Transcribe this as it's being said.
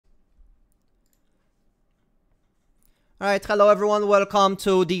Alright, hello everyone, welcome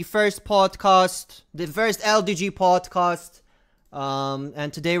to the first podcast, the first LDG podcast.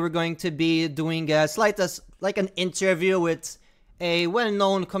 And today we're going to be doing a like an interview with a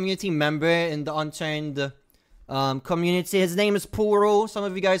well-known community member in the Unturned community. His name is Puruuu. Some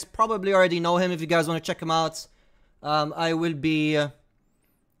of you guys probably already know him. If you guys want to check him out, I will be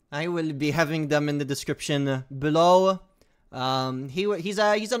having them in the description below. He's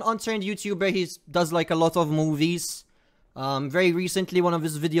an Unturned YouTuber. He does like a lot of movies. Very recently, one of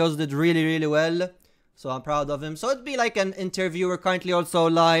his videos did really well, so I'm proud of him. So it'd be like an interview. We're currently also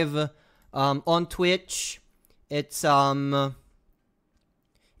live on Twitch. It's if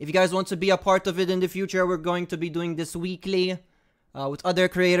you guys want to be a part of it in the future, we're going to be doing this weekly with other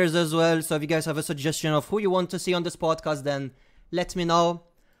creators as well. So if you guys have a suggestion of who you want to see on this podcast, then let me know.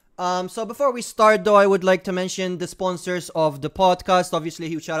 So before we start though, I would like to mention the sponsors of the podcast. Obviously,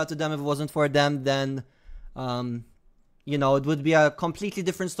 huge shout out to them. If it wasn't for them, then you know, it would be a completely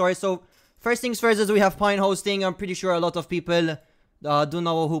different story. So first things first is we have Pine Hosting. I'm pretty sure a lot of people do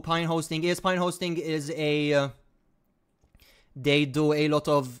know who Pine Hosting is. Pine Hosting is they do a lot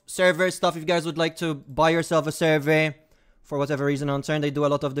of server stuff. If you guys would like to buy yourself a server for whatever reason on turn, they do a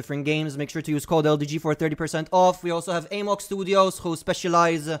lot of different games. Make sure to use code LDG for 30% off. We also have Amok Studios, who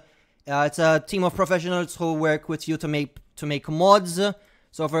specialize. It's a team of professionals who work with you to make mods.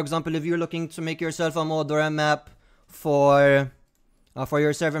 So for example, if you're looking to make yourself a mod or a map for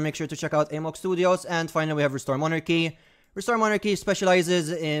your server, make sure to check out Amok Studios. And finally, we have Restore Monarchy. Restore Monarchy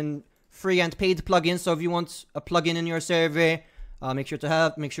specializes in free and paid plugins. So if you want a plugin in your server, make sure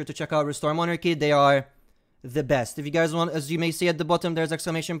to check out Restore Monarchy. They are the best. If you guys want, as you may see at the bottom, there's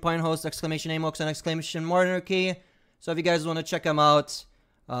exclamation Pine Host, exclamation Amox, and exclamation Monarchy. So if you guys want to check them out,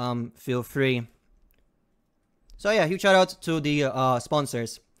 feel free. So yeah, huge shout out to the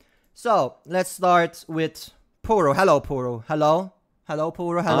sponsors. So let's start with Puruuu. Hello, Puruuu. Hello,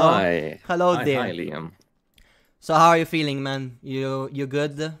 Puruuu. Hello. Hi. Hello there. Hi, Liam. So how are you feeling, man? You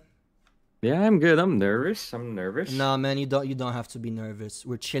good? Yeah, I'm good. I'm nervous. No, man, you don't have to be nervous.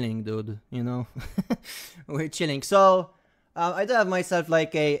 We're chilling, dude. You know, we're chilling. So I do have myself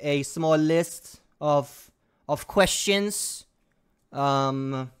like a small list of questions.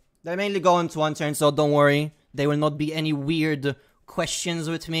 They're mainly going to Unturned, so don't worry. There will not be any weird questions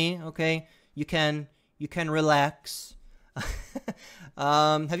with me. Okay, you can relax.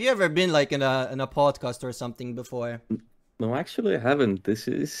 Have you ever been like in a podcast or something before? No, actually, I haven't. This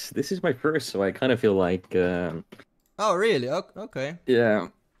is my first, so I kind of feel like. Oh, really? Okay. Yeah.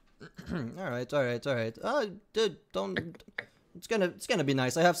 all right. Dude, don't. It's gonna be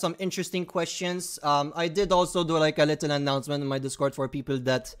nice. I have some interesting questions. I did also do like a little announcement in my Discord for people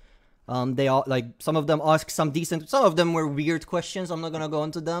that they all like, some of them asked some of them were weird questions. I'm not gonna go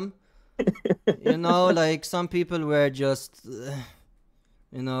into them. You know, like some people were just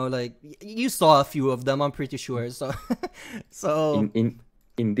you know, like you saw a few of them, I'm pretty sure. So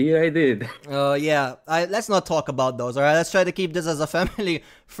Indeed I did. Yeah, let's not talk about those. All right, let's try to keep this as a family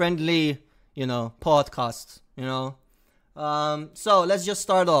friendly, you know, podcast, you know. So let's just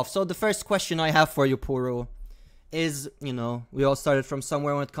start off. So the first question I have for you, Puruuu, is, you know, we all started from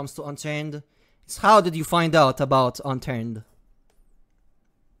somewhere when it comes to Unturned. It's how did you find out about Unturned?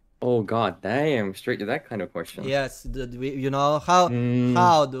 Oh god damn, straight to that kind of question. Yes, you know, how,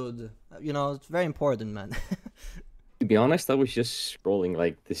 dude? You know, it's very important, man. To be honest, I was just scrolling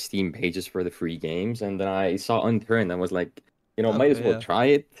like the Steam pages for the free games, and then I saw Unturned and was like, you know, might as well try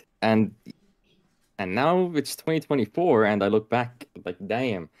it. And now it's 2024, and I look back like,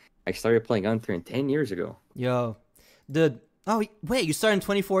 damn, I started playing Unturned 10 years ago. Yo, dude. Oh wait, you started in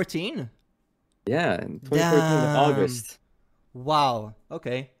 2014? Yeah, in 2014 in August. Wow.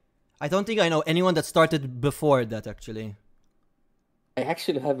 Okay. I don't think I know anyone that started before that, actually. I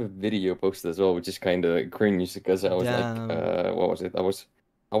actually have a video posted as well, which is kind of cringe because I was like, what was it? I was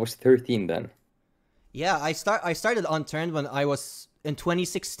 13 then. Yeah, I started Unturned when I was in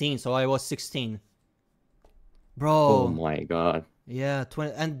 2016, so I was 16. Bro. Oh my god. Yeah,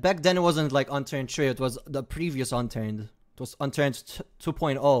 and back then it wasn't like Unturned 3, it was the previous Unturned. It was Unturned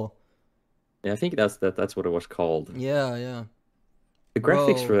 2.0. Yeah, I think that's what it was called. Yeah. The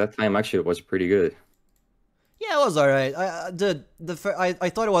graphics for that time actually was pretty good. Yeah, it was alright. I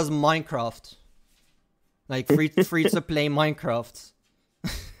thought it was Minecraft, like free to play Minecraft.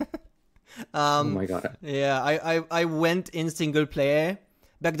 Oh my god. Yeah, I went in single player.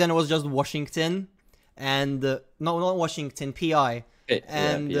 Back then it was just Washington, and no, not Washington, PI.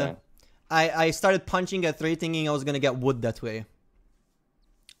 And yeah. I started punching at 3, thinking I was gonna get wood that way.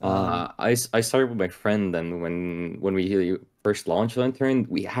 I started with my friend, and when we first launch Unturned,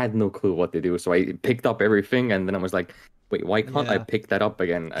 we had no clue what to do. So I picked up everything, and then I was like, wait, why can't I pick that up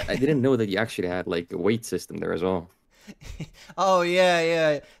again? I didn't know that you actually had like a weight system there as well. Oh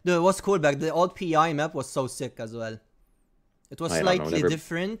yeah. Dude, it was cool back. The old PI map was so sick as well. It was slightly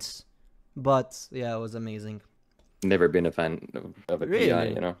different, but yeah, it was amazing. Never been a fan of a PI,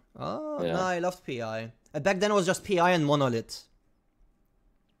 you know. Oh yeah. No, I loved PI. Back then it was just PI and Monolith.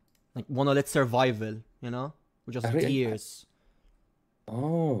 Like Monolith Survival, you know? With just gears.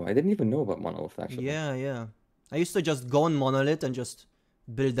 Oh, I didn't even know about Monolith actually. Yeah. I used to just go on Monolith and just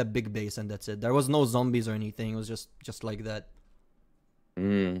build a big base and that's it. There was no zombies or anything. It was just like that.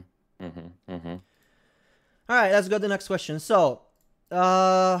 Alright, let's go to the next question. So,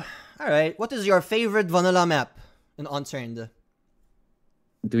 alright, what is your favorite vanilla map in Unturned?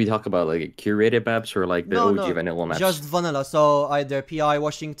 Do we talk about like curated maps or like the OG vanilla maps? Just vanilla. So either PI,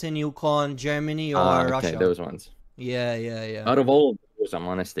 Washington, Yukon, Germany, or Russia. Okay, those ones. Yeah. Out of all of those, I'm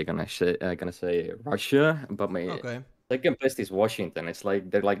honestly gonna say Russia, but my second best is Washington. It's like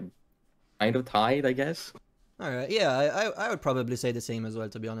they're like kind of tied, I guess. Alright, yeah, I would probably say the same as well,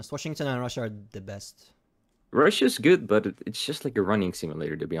 to be honest. Washington and Russia are the best. Russia's good, but it's just like a running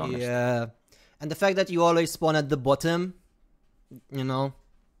simulator, to be honest. Yeah, and the fact that you always spawn at the bottom, you know.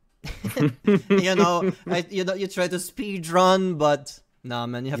 You try to speed run, but nah,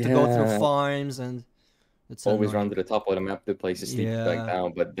 man, you have to go through farms and it's always run to the top of the map to places sleep back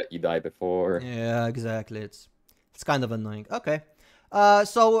down, but you die before. Yeah, exactly. It's kind of annoying. Okay,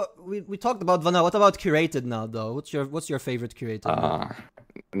 so we talked about vanilla. What about curated now, though? What's your favorite curated?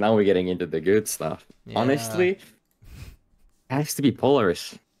 Now we're getting into the good stuff. Yeah. Honestly, it has to be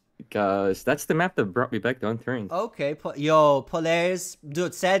Polaris. Because that's the map that brought me back to Unturned. Okay, Polaris.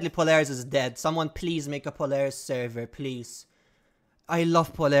 Dude, sadly Polaris is dead. Someone please make a Polaris server, please. I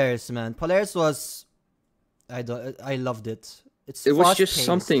love Polaris, man. Polaris was... I loved it. It was just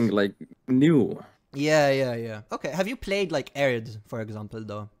something, like, new. Yeah. Okay, have you played, like, Arid, for example,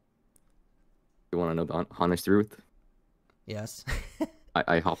 though? You want to know the honest truth? Yes.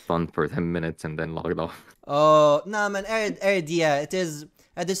 I hopped on for 10 minutes and then logged off. Oh, nah, man. Arid, yeah, it is...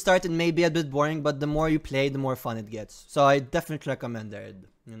 At the start, it may be a bit boring, but the more you play, the more fun it gets. So I definitely recommend it.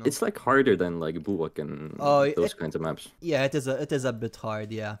 You know? It's like harder than like Buwak and those kinds of maps. Yeah, it is a bit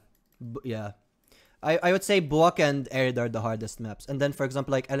hard. Yeah, I would say Buwak and Arid are the hardest maps, and then for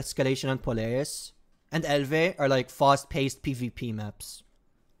example like Escalation and Polaris and Elve are like fast-paced PvP maps.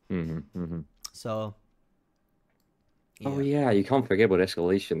 So. Yeah. Oh yeah, you can't forget about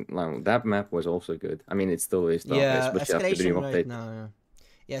Escalation. Like, that map was also good. I mean, it still is. Yeah, Escalation right now. Yeah.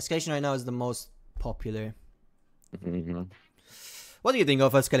 Yeah, Escalation right now is the most popular. What do you think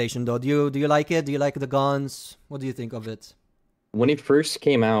of Escalation, though? Do you like it? Do you like the guns? What do you think of it? When it first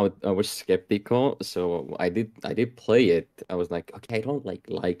came out, I was skeptical, so I did play it. I was like, okay, I don't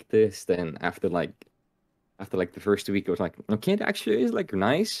like this. Then after the first week, I was like, okay, it actually is like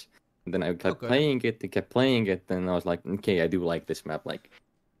nice. And then I kept playing it, and I was like, okay, I do like this map. Like,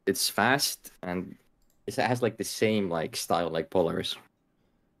 it's fast and it has like the same like style like Polaris.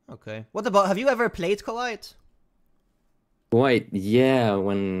 Okay. What about, have you ever played Kuwait? Kuwait, yeah.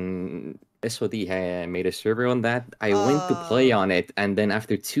 When SOD had made a server on that, I went to play on it, and then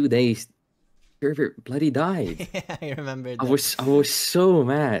after 2 days, server bloody died. Yeah, I remember that. I was so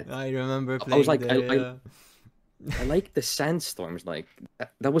mad. I remember playing. I was like, I like the sandstorms. Like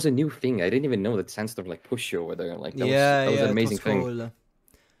that was a new thing. I didn't even know that sandstorms like push you over there. Like that was an amazing thing. Cool.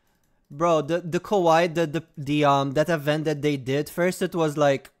 Bro, the Kuwait, that event that they did, first it was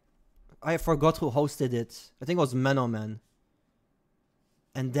like, I forgot who hosted it. I think it was Menoman.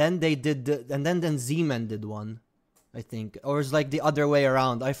 And then they did and then Z-Man did one, I think. Or it's like the other way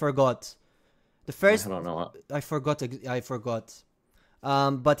around. I forgot. The first, I don't know. I forgot.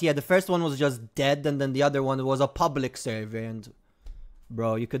 But yeah, the first one was just dead, and then the other one was a public server. And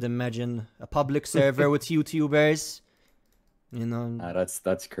bro, you could imagine a public server with YouTubers. You know, that's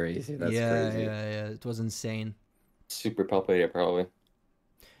crazy. That's crazy. Yeah. It was insane. Super popular, probably.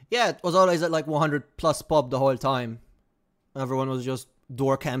 Yeah, it was always at like 100 plus pop the whole time. Everyone was just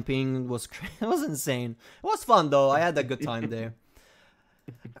door camping. It was insane. It was fun though. I had a good time there.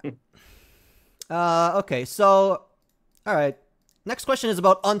 Okay, so all right. Next question is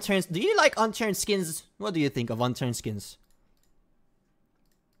about unturned. Do you like unturned skins? What do you think of unturned skins?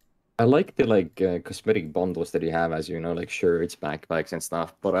 I like the cosmetic bundles that you have, as you know, like shirts, backpacks, and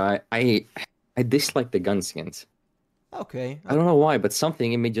stuff. But I dislike the gun skins. Okay. I don't know why, but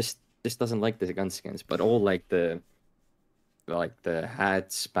something in me just doesn't like the gun skins. But all like the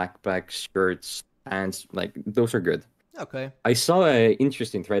hats, backpacks, shirts, pants, like those are good. Okay. I saw an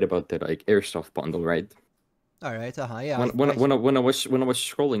interesting thread about the like airsoft bundle, right? All right. Yeah. When I was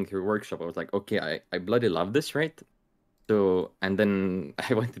scrolling through workshop, I was like, okay, I bloody love this, right? So and then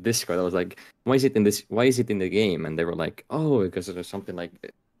I went to Discord. I was like, why is it in this? Why is it in the game? And they were like, oh, because there's something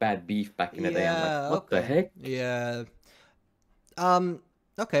like bad beef back in the day. I'm like, what the heck? Yeah.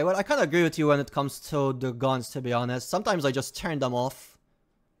 Okay. Well, I kind of agree with you when it comes to the guns. To be honest, sometimes I just turn them off.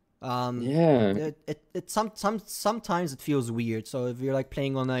 Yeah. Sometimes it feels weird. So if you're like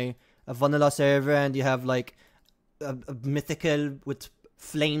playing on a vanilla server and you have like a mythical with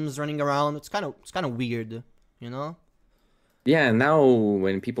flames running around, it's kind of weird, you know? Yeah, now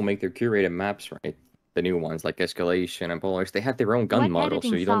when people make their curated maps, right, the new ones like Escalation and Polaris, they had their own gun model,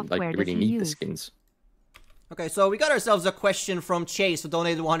 so you don't like really need the skins. Okay, so we got ourselves a question from Chase, who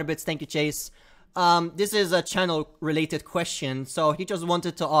donated 100 bits. Thank you, Chase. This is a channel-related question, so he just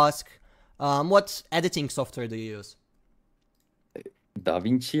wanted to ask, what editing software do you use?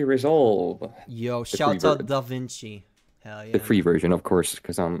 DaVinci Resolve. Yo, shout out DaVinci. Hell yeah. The free version, of course,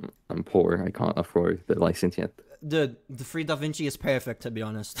 because I'm poor. I can't afford the license yet. The free DaVinci is perfect, to be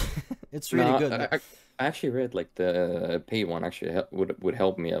honest. It's really good. I actually read like the pay one actually would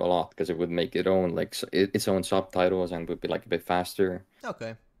help me a lot because it would make it own like its own subtitles and would be like a bit faster.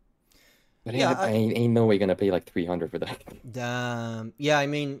 Okay. But yeah, I ain't no way gonna pay like 300 for that. Damn. Yeah, I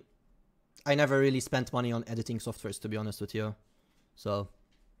mean, I never really spent money on editing softwares, to be honest with you. So,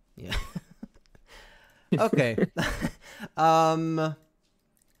 yeah. Okay. All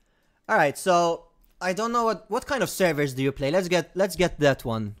right. So I don't know what kind of servers do you play. Let's get that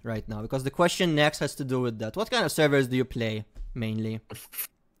one right now because the question next has to do with that. What kind of servers do you play mainly?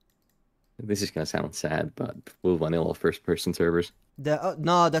 This is gonna sound sad, but full vanilla first-person servers.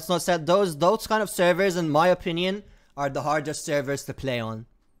 No, that's not sad. Those kind of servers, in my opinion, are the hardest servers to play on.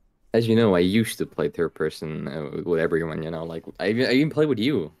 As you know, I used to play third-person with everyone. You know, like I even played with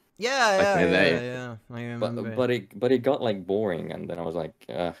you. Yeah. I remember. But it got like boring, and then I was like,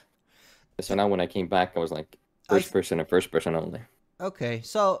 so now when I came back, I was like first person and first person only. Okay,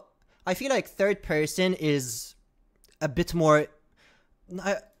 so I feel like third person is a bit more.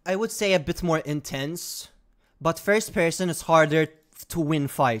 I would say a bit more intense, but first person is harder to win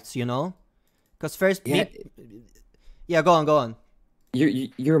fights. You know, because yeah, go on.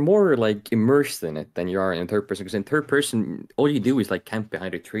 You're more like immersed in it than you are in third person. Because in third person, all you do is like camp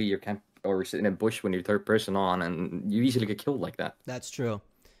behind a tree or sit in a bush when you're third person on, and you easily get killed like that. That's true.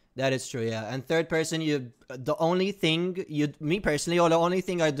 That is true, yeah. And third person, the only thing me personally, or the only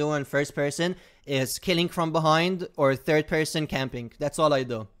thing I do in first person is killing from behind or third person camping. That's all I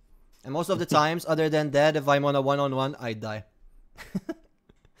do. And most of the times, other than that, if I'm on a one-on-one, I die.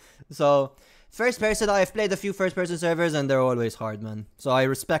 So, first person, I've played a few first person servers and they're always hard, man. So I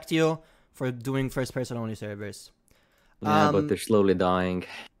respect you for doing first person only servers. Yeah, but they're slowly dying.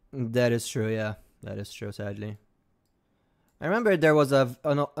 That is true, yeah. That is true, sadly. I remember there was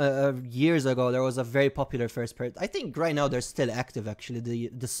years ago, there was a very popular first person. I think right now they're still active, actually,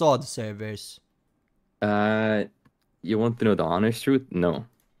 the SOD servers. You want to know the honest truth? No.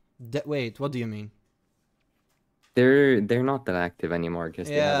 Wait, what do you mean? They're not that active anymore because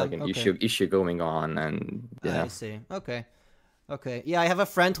they have like an okay. issue going on, and yeah. I see. Okay. Yeah, I have a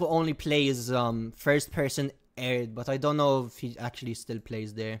friend who only plays first person aired, but I don't know if he actually still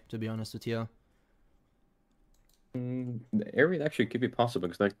plays there, to be honest with you. The area actually could be possible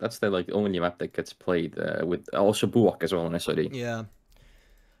because like that's the like only map that gets played with also Buwak as well in SOD. Yeah.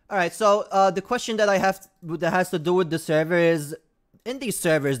 All right. So the question that I have that has to do with the server is, in these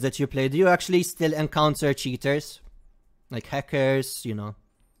servers that you play, do you actually still encounter cheaters, like hackers? You know.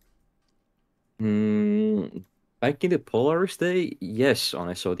 Back in the Polaris day, yes,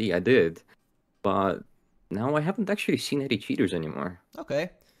 on SOD I did, but now I haven't actually seen any cheaters anymore.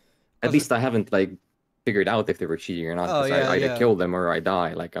 Okay. At least I haven't like figured out if they were cheating or not. Because I either kill them or I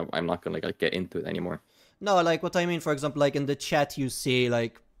die. Like I'm not gonna like get into it anymore. No, like what I mean, for example, like in the chat you see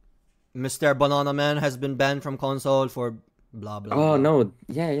like Mr. Banana Man has been banned from console for blah blah. Oh no,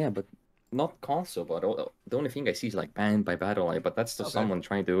 yeah, but not console. But the only thing I see is like banned by Battle.ai. But that's just someone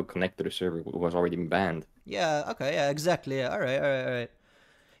trying to connect to the server who has already been banned. Yeah. Okay. Yeah. Exactly. Yeah. All right.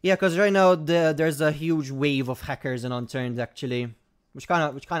 Yeah, because right now there's a huge wave of hackers in Unturned actually, which kind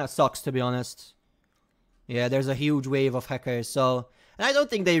of sucks, to be honest. Yeah, there's a huge wave of hackers. So, and I don't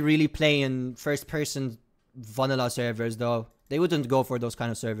think they really play in first-person vanilla servers, though. They wouldn't go for those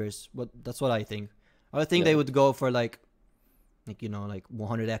kind of servers. But that's what I think. I think they would go for like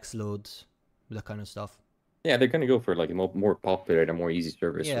 100x loads, that kind of stuff. Yeah, they're gonna go for like more popular and more easy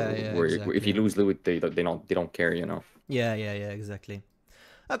servers. Where exactly. If you lose loot, they don't care, you know. Yeah, exactly.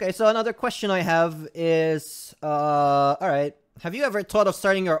 Okay, so another question I have is, all right, have you ever thought of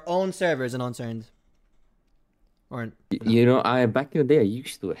starting your own servers in Unturned? Or You know, I back in the day I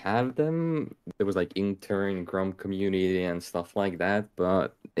used to have them. There was like intern Grum community and stuff like that,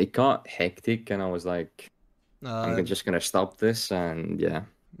 but it got hectic, and I was like, just gonna stop this, and yeah.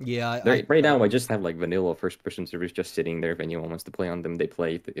 yeah, Right now, I just have like vanilla first-person servers just sitting there. If anyone wants to play on them, they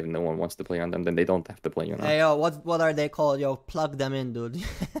play. If no one wants to play on them, then they don't have to play. You know. Hey, yo, what are they called? Yo, plug them in, dude.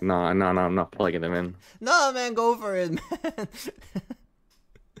 No, I'm not plugging them in. No, man, go for it, man.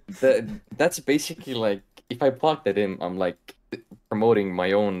 That's basically like if I plug that in, I'm like promoting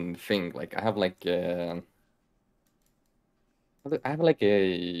my own thing. Like I have like a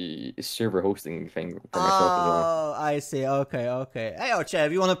server hosting thing for myself as well. Oh, I see. Okay, okay. Hey, yo, Chad,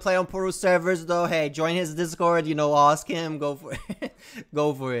 if you want to play on Puruuu servers, though, hey, join his Discord. You know, ask him. Go for it.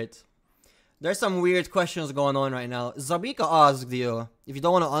 Go for it. There's some weird questions going on right now. Zabika asked you, if you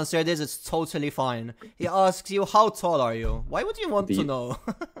don't want to answer this, it's totally fine. He asks you, how tall are you? Why would you want to know?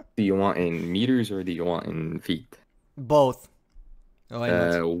 Do you want in meters or do you want in feet? Both.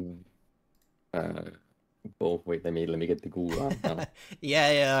 Oh, both. Wait, let me get the Google out now.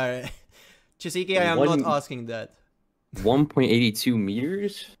 yeah. All right. Chisiki, I am not asking that. 1.82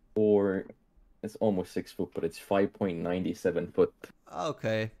 meters, or it's almost 6 foot, but it's 5.97 foot.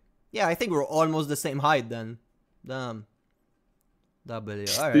 Okay. Yeah, I think we're almost the same height then. Damn. W.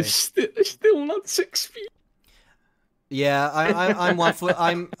 All right. Still not 6 feet. Yeah, I'm 1 foot.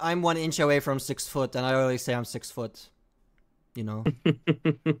 I'm 1 inch away from 6 foot, and I always say I'm 6 foot. You know.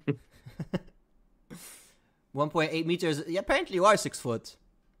 1.8 meters. Yeah, apparently you are 6 foot.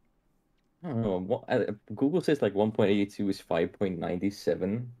 I don't know. Google says like 1.82 is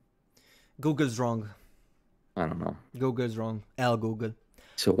 5.97. Google's wrong. I don't know. Google's wrong. Google.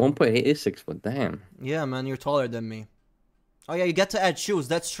 So 1.8 is 6 foot. Damn. Yeah, man, you're taller than me. Oh yeah, you get to add shoes.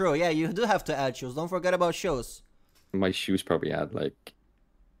 That's true. Yeah, you do have to add shoes. Don't forget about shoes. My shoes probably add like,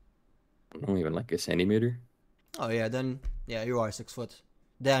 not even like a centimeter. Oh yeah, then yeah, you are 6 foot.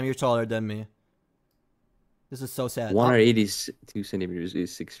 Damn, you're taller than me. This is so sad. 182 centimeters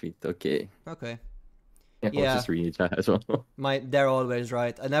is 6 feet. Okay. Okay. Yeah. I'll just read that as well. They're always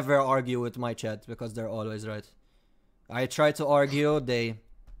right. I never argue with my chat because they're always right. I try to argue,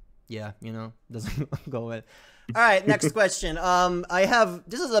 yeah, you know, doesn't go well. All right, next question.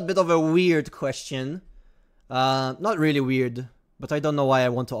 This is a bit of a weird question. Not really weird, but I don't know why I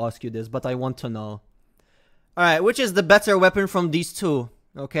want to ask you this, but I want to know. All right, which is the better weapon from these two?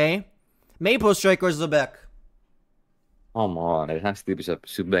 Okay, Maplestrike or Zubek? Come on, it has to be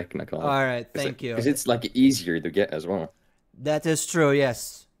Zubeknakov. All right, thank you. Because it's like easier to get as well. That is true.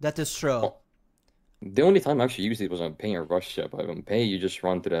 Yes, that is true. Oh, the only time I actually used it was on Pay or Russia. But on Pay, you just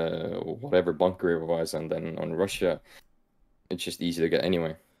run to the whatever bunker it was, and then on Russia, it's just easy to get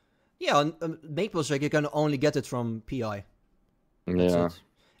anyway. Yeah, on Maplestrike, you can only get it from PI. Yeah.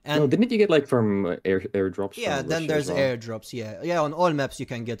 And no, didn't you get like from airdrops? Yeah, from then Russia there's as well? airdrops. Yeah, on all maps you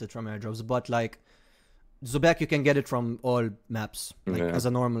can get it from airdrops, but like Zubek, you can get it from all maps, like as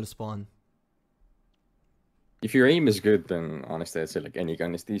a normal spawn. If your aim is good, then honestly, I'd say like any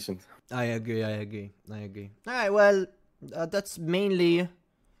gun is decent. I agree. All right, well, that's mainly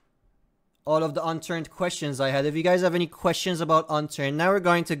all of the Unturned questions I had. If you guys have any questions about Unturned, now we're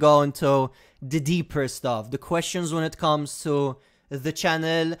going to go into the deeper stuff. The questions when it comes to the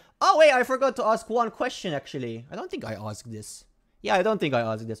channel. Oh, wait, I forgot to ask one question, actually. I don't think I asked this. Yeah, I don't think I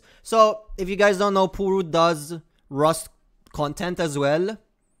asked this. So, if you guys don't know, Puruuu does Rust content as well.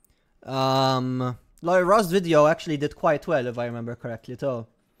 Like Rust video actually did quite well, if I remember correctly, too.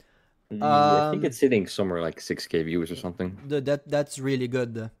 I think it's sitting somewhere like 6K views or something. That's really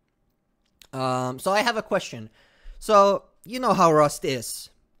good. So I have a question. So, you know how Rust is.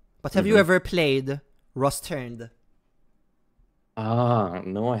 But have you ever played Rusturned?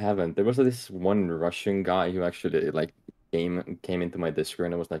 No, I haven't. There was this one Russian guy who actually like came into my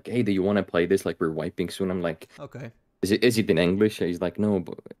Discord and was like, "Hey, do you want to play this? Like, we're wiping soon." I'm like, "Okay." Is it in English? He's like, "No,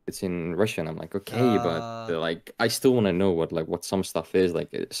 but it's in Russian." I'm like, "Okay, but like, I still want to know what some stuff is.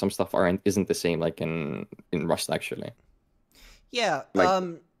 Like, some stuff isn't the same like in Rust actually." Yeah.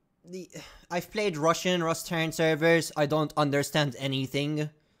 Like, I've played Russian Rusturned servers. I don't understand anything.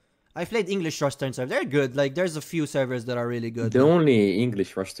 I've played English Rusturned servers. They're good. Like, there's a few servers that are really good. The only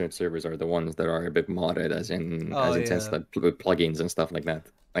English Rusturned servers are the ones that are a bit modded, as in sense that plugins and stuff like that.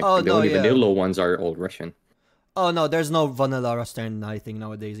 Like the only vanilla ones are all Russian. Oh no, there's no vanilla Rusturned I think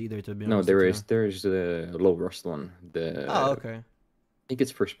nowadays either. To be honest. No, there's the low Rust one. Okay. I think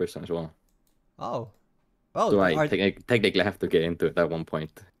it's first person as well. Oh. So I technically have to get into it at one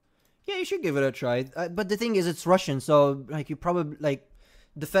point. Yeah, you should give it a try. But the thing is, it's Russian, so like you probably like.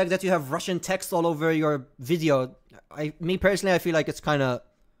 The fact that you have Russian text all over your video, me personally, I feel like it's kind of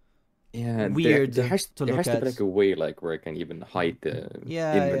Yeah, weird there has to there look has to be at. like a way like where I can even hide the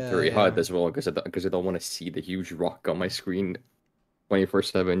Yeah, inventory yeah, HUD as well because I don't want to see the huge rock on my screen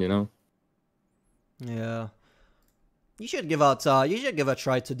 24/7, you know? yeah. Yeah. You should give a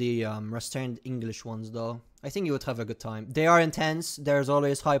try to the Rusturned English ones though. I think you would have a good time. They are intense. There's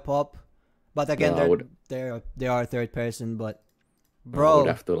always hype up, but again, No, they are third person. But I would bro,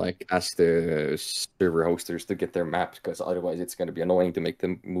 have to like ask the server hosters to get their maps because otherwise it's gonna be annoying to make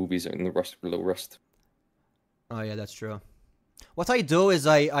the movies in the Rust below Rust. oh yeah, that's true. What I do is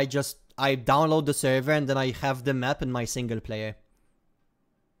I download the server and then I have the map in my single player.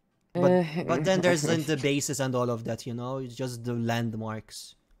 But then there's the bases and all of that, you know. It's just the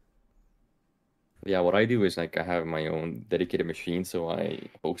landmarks. Yeah, what I do is like I have my own dedicated machine, so I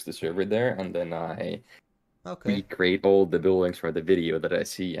host the server there, and then I Okay. recreate all the buildings for the video that I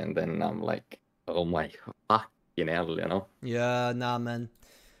see, and then I'm like, oh my fucking hell, you know? Yeah, nah, man.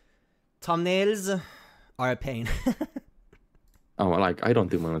 Thumbnails are a pain. Oh, like I don't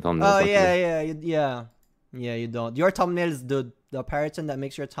do my own Oh thumbnails, yeah, luckily. yeah. You don't. Your thumbnails, the apparition that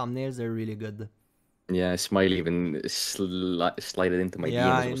makes your thumbnails are really good. Yeah, Smiley even slid it into my Yeah,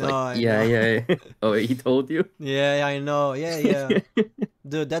 DMs. I Was know, like, I yeah, know. yeah. Oh, he told you? Yeah, I know. Yeah.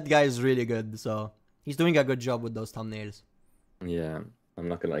 Dude, that guy is really good. So he's doing a good job with those thumbnails. Yeah, I'm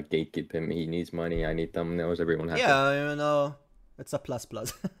not gonna like gatekeep him. He needs money. I need thumbnails. Everyone happy. Yeah, you know, it's a plus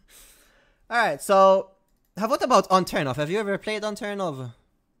plus. All right, so what about Unturnov? Have you ever played Unturnov?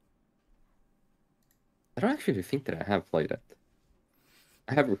 I don't actually think that I have played it.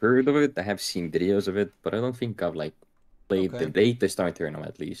 I have heard of it. I have seen videos of it, but I don't think I've like played the Okay, latest Unturnov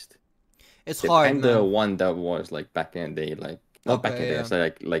at least. it's hard, And the man. one that was like back in the day, like not back in Okay, the day, yeah. it's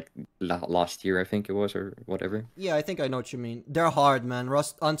last year I think it was or whatever. Yeah, I think I know what you mean. They're hard, man.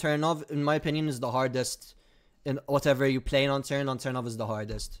 Rust Unturnov, in my opinion, is the hardest. In whatever you play in Unturnov is the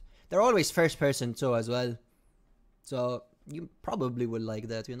hardest. They're always first person too, as well. So you probably would like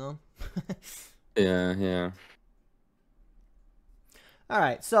that, you know. Yeah, yeah. All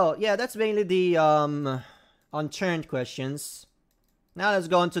right, so yeah, that's mainly the Unturned questions. Now let's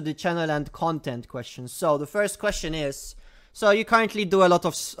go on to the channel and content questions. So the first question is, so you currently do a lot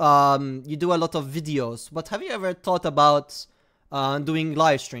of videos, but have you ever thought about doing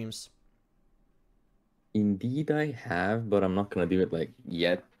live streams? Indeed, I have, but I'm not gonna do it like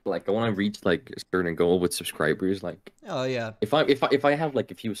yet. Like I want to reach like a certain goal with subscribers. Like Oh yeah. if I have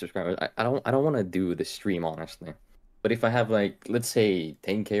like a few subscribers, I don't want to do the stream honestly. But if I have like let's say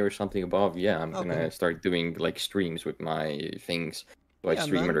 10K or something above, yeah, I'm Okay. gonna start doing like streams with my things. So I Yeah,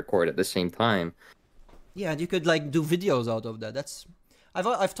 stream and man. record at the same time. Yeah, and you could like do videos out of that.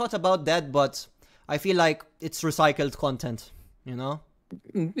 I've thought about that, but I feel like it's recycled content, you know?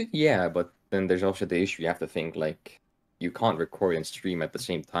 Yeah, but then there's also the issue you have to think like you can't record and stream at the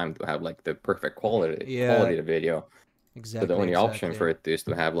same time to have like the perfect quality Yeah, of the video. So the exactly, only option exactly. for it is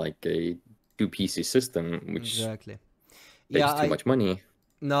to have like a two PC system, which Exactly. takes Yeah, too much money.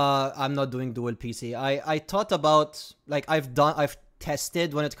 no, I'm not doing dual PC. I thought about like I've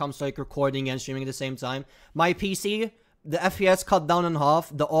tested when it comes to like recording and streaming at the same time. My PC, the FPS cut down in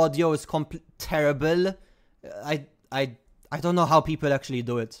half. The audio is terrible. I I I don't know how people actually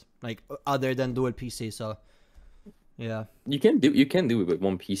do it, like other than dual PC. So yeah, You can do it with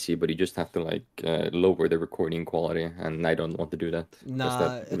one PC, but you just have to like lower the recording quality, and I don't want to do that because that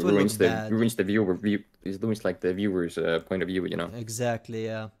nah, it will look ruins the bad. ruins the it ruins like the viewer's point of view, you know. Exactly.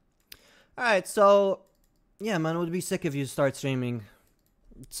 Yeah. All right. So yeah, man, it would be sick if you start streaming.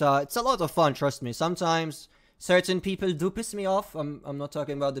 It's a lot of fun. Trust me. Sometimes certain people do piss me off. I'm not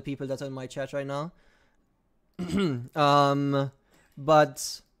talking about the people that are in my chat right now.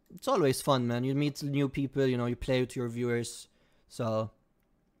 But it's always fun, man. You meet new people, you know, you play with your viewers. So,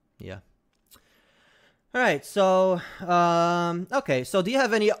 yeah. All right. So, okay. So, do you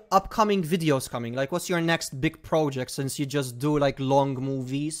have any upcoming videos coming? Like, what's your next big project since you just do like long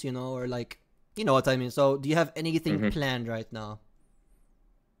movies, you know, or like, you know what I mean? So, do you have anything planned right now?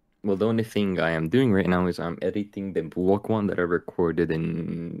 Well, the only thing I am doing right now is I'm editing the Buwok one that I recorded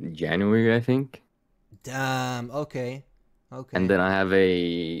in January, I think. Damn. Okay. And Okay. then I have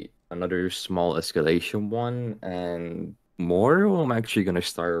another small escalation one and more. Well, I'm actually gonna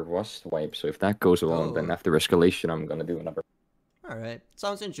start a Rust wipe. So if that goes well, then Oh. after escalation, I'm gonna do another. All right.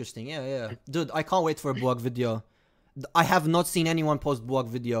 Sounds interesting. Yeah. Dude, I can't wait for a Buwak video. I have not seen anyone post Buwak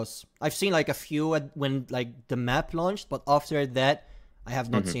videos. I've seen like a few when like the map launched, but after that, I have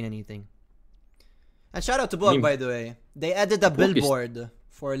not seen anything. And shout out to I Buwak, mean, by the way. They added a billboard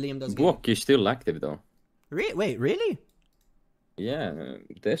for LiamDoesGame. Buwok is still active though. Wait, really? Yeah,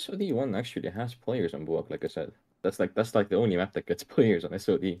 the SOD one actually has players on Buwok, like I said. That's like the only map that gets players on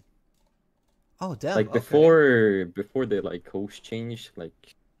SOD. Oh damn. Like before the like host changed,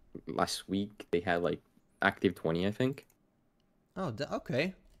 like last week they had like active 20, I think. Oh,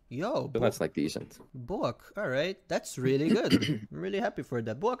 okay. Yo, So that's like decent. Book. All right, that's really good. I'm really happy for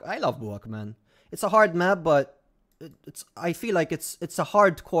that. Book. I love Book, man. It's a hard map, but it's. I feel like it's a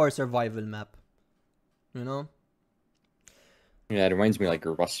hardcore survival map. You know. Yeah, it reminds me like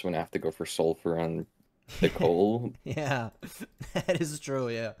Rust when I have to go for sulfur on the coal. Yeah, that is true.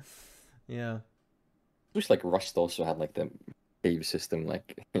 Yeah, yeah. I wish like Rust also had like the cave system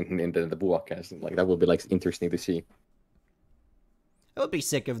like in the broadcast. Like that would be like interesting to see. It would be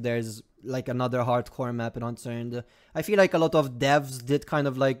sick if there's like another hardcore map in Unturned. I feel like a lot of devs did kind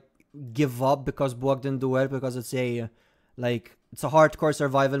of like give up because Buak didn't do it because it's a hardcore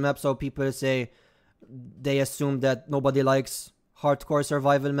survival map, so people say they assume that nobody likes hardcore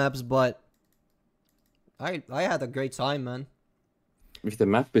survival maps, but I had a great time, man. If the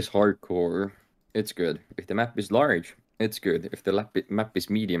map is hardcore, it's good. If the map is large, it's good. If the map is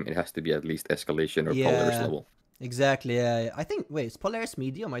medium, it has to be at least escalation or Polaris level. Exactly, yeah. I think, wait, is Polaris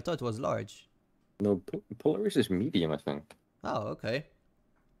medium? I thought it was large. No, Polaris is medium, I think. Oh, okay.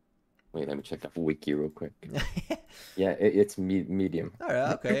 Wait, let me check that wiki real quick. Yeah, it's medium.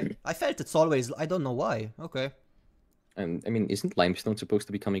 Alright, okay. I felt it's always, I don't know why. Okay. And I mean, isn't Limestone supposed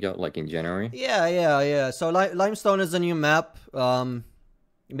to be coming out like in January? Yeah. So Limestone is a new map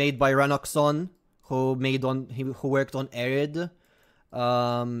made by Ranoxon, who worked on Arid.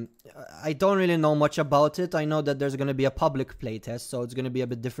 I don't really know much about it. I know that there's going to be a public playtest, so it's going to be a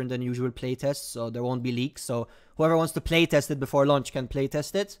bit different than usual playtests, so there won't be leaks. So whoever wants to playtest it before launch can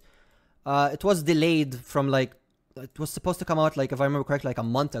playtest it. It was delayed from it was supposed to come out if I remember correctly, a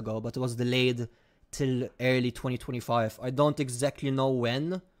month ago, but it was delayed till early 2025. I don't exactly know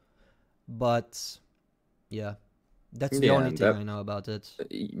when, but yeah, that's the only thing I know about it.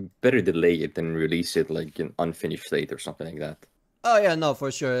 Better delay it than release it like an unfinished state or something like that. Oh yeah, no,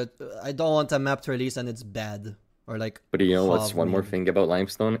 for sure. I don't want a map to release and it's bad. Or But you know what's one more thing about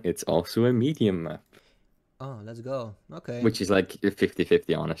Limestone? It's also a medium map. Oh, let's go. Okay. Which is like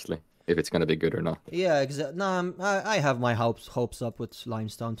 50-50, honestly, if it's gonna be good or not. Yeah, exactly. No, I have my hopes up with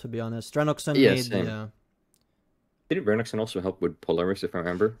Limestone, to be honest. Renoxon Did Renoxon also help with Polaris, if I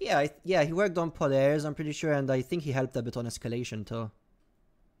remember? Yeah, he worked on Polaris, I'm pretty sure, and I think he helped a bit on Escalation too.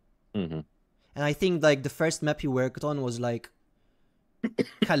 Mm-hmm. And I think the first map he worked on was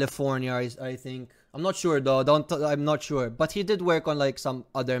California, I think. I'm not sure though. I'm not sure, but he did work on some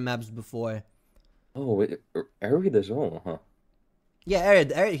other maps before. Oh, Arid as well, huh? Yeah,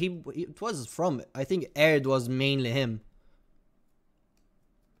 Arid. It was from. I think Arid was mainly him.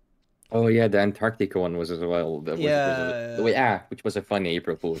 Oh yeah, the Antarctica one was as well. Which was a funny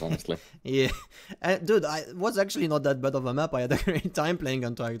April Fool's, honestly. Yeah, and dude, it was actually not that bad of a map. I had a great time playing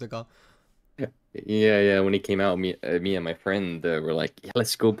Antarctica. Yeah. When it came out, me and my friend were like, "Yeah,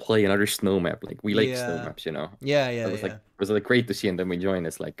 let's go play another snow map." Like we like snow maps, you know. Yeah. It was great to see, and then we joined.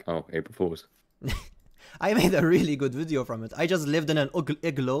 It's like, oh, April Fools. I made a really good video from it. I just lived in an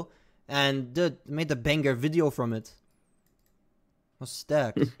igloo, and dude, made a banger video from it. It was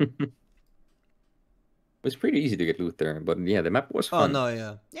stacked. It was pretty easy to get loot there, but yeah, the map was fun. Oh no,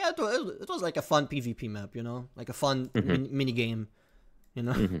 yeah. It was like a fun PvP map, you know, like a fun mini game, you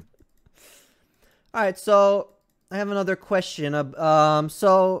know. All right, so I have another question. All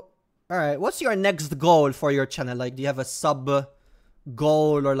right, what's your next goal for your channel? Do you have a sub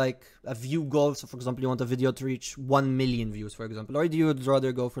goal or a view goal? So, for example, you want a video to reach 1 million views, for example, or do you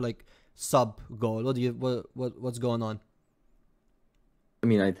rather go for sub goal? What's going on? I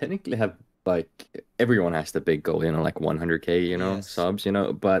mean, I technically have everyone has the big goal, 100K, yes. subs,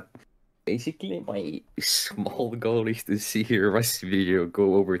 but basically my small goal is to see a Rust video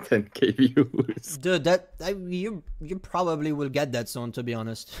go over 10K views. Dude, you probably will get that soon, to be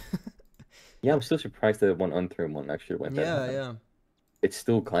honest. Yeah, I'm still surprised that one Unturned one actually went that. Yeah. It's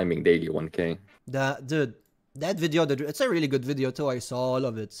still climbing daily 1K. Dude, that video, it's a really good video too. I saw all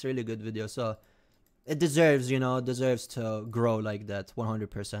of it. It's a really good video, so it deserves, to grow like that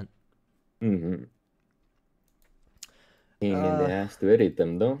 100%. Mm-hmm. Pain in the ass to edit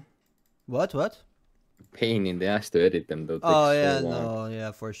them, though. What? Pain in the ass to edit them, though. Oh yeah, no,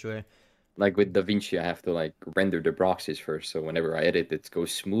 yeah, for sure. Like with DaVinci, I have to render the proxies first, so whenever I edit, it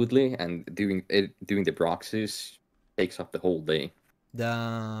goes smoothly, and doing the proxies takes up the whole day.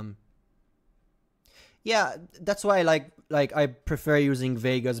 Yeah, that's why I prefer using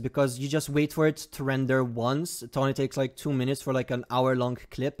Vegas, because you just wait for it to render once. It only takes 2 minutes for an hour-long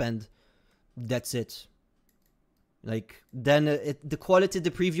clip, and that's it. Then the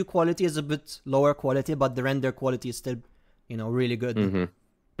preview quality is a bit lower quality, but the render quality is still, really good.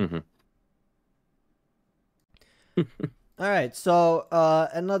 Mm-hmm. All right. So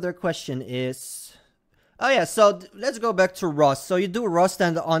another question is, oh yeah. So let's go back to Rust. So you do Rust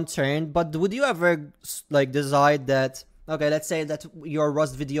and Unturned, but would you ever like decide that? Okay, let's say that your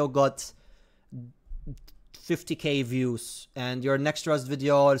Rust video got 50k views, and your next Rust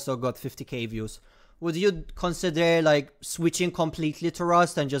video also got 50k views. Would you consider like switching completely to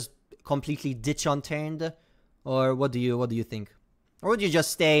Rust and just completely ditch Unturned, or what do you think? Or would you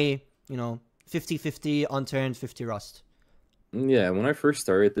just stay, 50-50 Unturned, 50 Rust? Yeah, when I first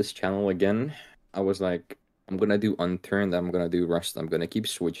started this channel again, I was like, I'm gonna do Unturned, I'm gonna do Rust, I'm gonna keep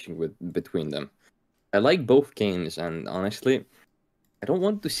switching between them. I like both games, and honestly, I don't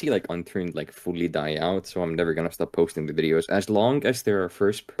want to see like Unturned like fully die out, so I'm never gonna stop posting the videos as long as there are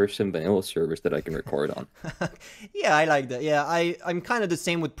first-person vanilla servers that I can record on. Yeah, I like that. Yeah, I'm kind of the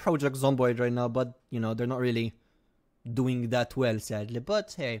same with Project Zomboid right now, but they're not really doing that well, sadly.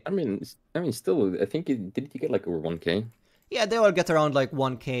 But hey, I mean, still, I think did you get like over 1K? yeah, they all get around like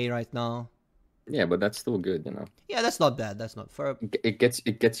 1K right now. Yeah, but that's still good, you know. Yeah, that's not bad. That's not for. It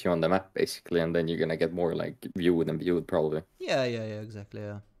gets you on the map basically, and then you're gonna get more like viewed and viewed probably. Yeah, exactly.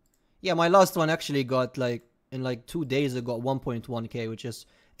 Yeah, yeah. My last one actually got like in like 2 days it got 1.1K, which is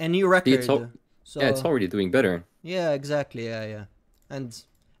a new record. Yeah, it's already doing better. Yeah, exactly. Yeah. And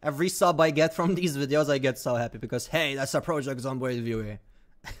every sub I get from these videos, I get so happy because hey, that's a Project Zomboid viewer.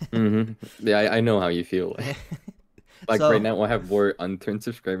 Yeah, I know how you feel. Like So, right now, I have more Unturned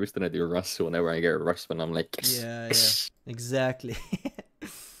subscribers than I do Rust. So whenever I get Rust, when I'm like, yeah, exactly.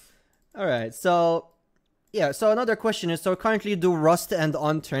 All right. So, yeah. So another question is: so currently you do Rust and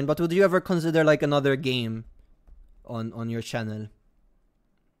Unturned, but would you ever consider like another game on your channel?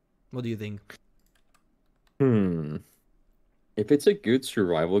 What do you think? If it's a good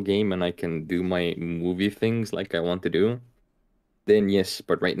survival game and I can do my movie things like I want to do, then yes.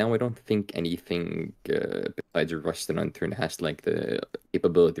 But right now, I don't think anything besides Rust and Unturned has like the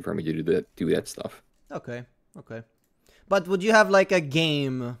capability for me to do that stuff. Okay. But would you have like a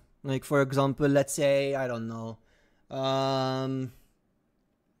game, like for example, let's say I don't know, I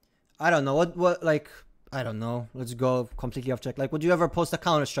don't know what like I don't know. Let's go completely off track. Like, would you ever post a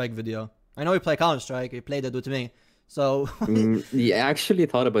Counter-Strike video? I know you play Counter-Strike. You played it with me. So Yeah, I actually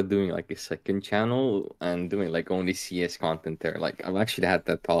thought about doing like a second channel and doing like only CS content there. Like I've actually had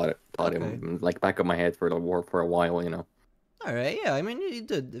that thought Okay. in like back of my head for a while, you know. All right, yeah. I mean, you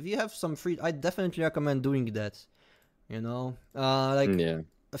did. If you have some free, I definitely recommend doing that. Like Yeah.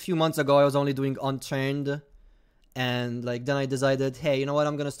 a few months ago, I was only doing Unturned, and like then I decided, hey, you know what?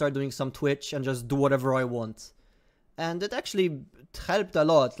 I'm gonna start doing some Twitch and just do whatever I want, and it actually helped a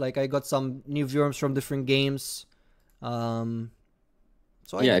lot. Like I got some new viewers from different games. So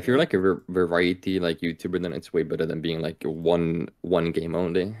Yeah, if you're like a variety like YouTuber, then it's way better than being like one game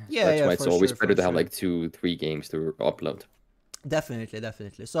only. Yeah, That's yeah, why it's for always sure, better for to have sure. like 2, 3 games to upload.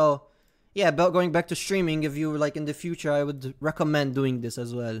 Definitely. So, yeah, about going back to streaming, if you like in the future, I would recommend doing this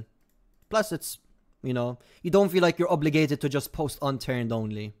as well. Plus, it's you don't feel like you're obligated to just post Unturned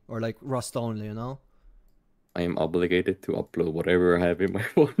only or like Rust only. I am obligated to upload whatever I have in my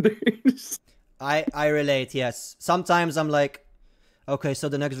folders. I relate. Yes, sometimes I'm like, okay, so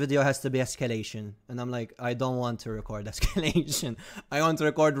the next video has to be escalation, and I'm like, I don't want to record escalation. I want to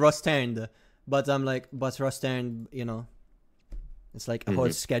record Rusturned, but I'm like, but Rusturned, it's like a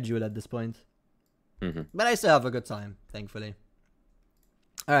whole schedule at this point. But I still have a good time, thankfully.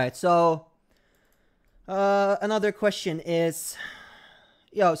 All right, so another question is,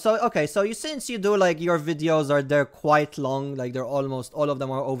 so since you do like your videos they're quite long, like they're almost all of them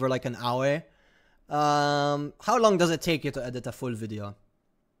are over like an hour. How long does it take you to edit a full video?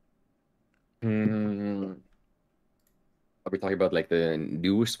 Are we talking about like the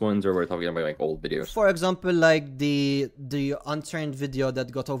newest ones, or we're talking about like old videos? For example, like the Unturned video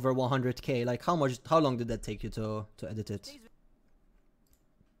that got over 100k, like how long did that take you to edit it?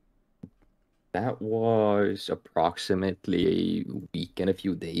 That was approximately a week and a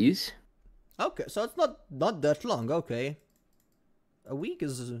few days. Okay, so it's not that long. Okay, a week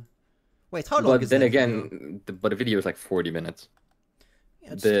is. Wait, how long But is then that again, video? but the video is like 40 minutes.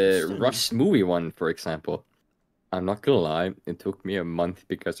 Yeah, The Rust movie one, for example, I'm not gonna lie, it took me a month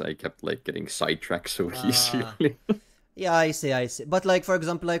because I kept like getting sidetracked so easily. Yeah, I see. But like for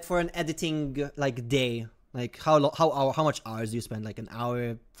example, like for an editing like day, like how much hours do you spend? Like an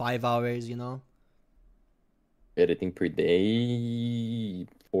hour, 5 hours, Editing per day,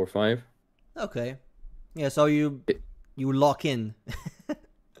 4 or 5. Okay. Yeah, so you lock in.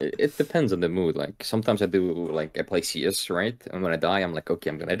 It depends on the mood. Like sometimes I play CS, right? And when I die, I'm like,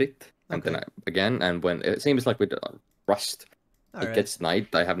 okay, I'm gonna edit, and Okay. then again. And when same as like with Rust, it gets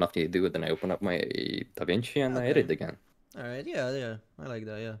night, I have nothing to do, then I open up my DaVinci and I edit again. All right, yeah, I like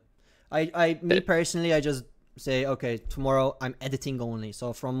that. Yeah, me personally, I just say, okay, tomorrow I'm editing only.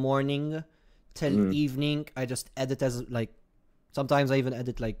 So from morning till evening, I just edit as like. Sometimes I even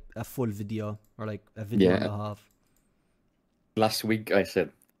edit like a full video or like a video and a half. Last week I said,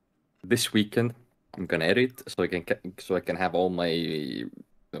 this weekend I'm gonna edit so I can have all my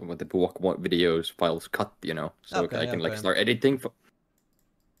what videos files cut, you know, so I can like start editing. For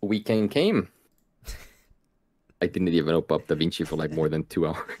weekend came. I didn't even open up DaVinci for like more than 2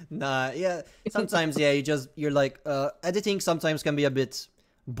 hours. Nah, yeah. Sometimes you're like editing sometimes can be a bit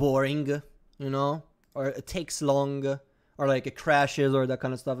boring, you know, or it takes long. Or like it crashes or that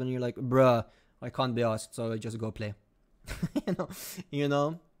kind of stuff, and you're like, bruh, I can't be asked, so I just go play. you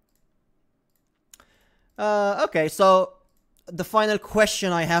know. Okay, so the final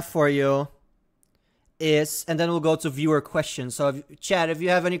question I have for you is, and then we'll go to viewer questions. So, chat, if you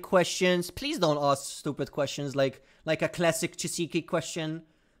have any questions, please don't ask stupid questions like a classic Chisiki question.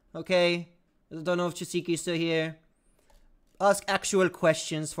 Okay, I don't know if Chisiki is still here. Ask actual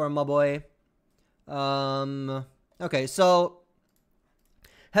questions for my boy. Okay, so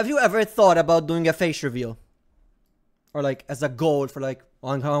have you ever thought about doing a face reveal? Or like as a goal for like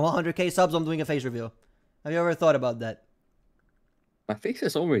on 100k subs, I'm doing a face reveal. Have you ever thought about that? My face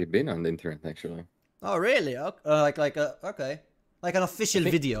has already been on the internet, actually. Oh, really? Okay. Like an official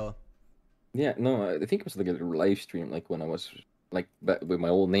video. Yeah, no, I think it was like a live stream, like when I was like with my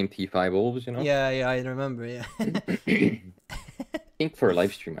old name T5 Wolves, you know? Yeah, I remember, yeah. I think for a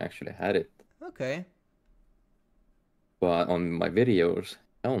live stream I actually had it. Okay. But on my videos,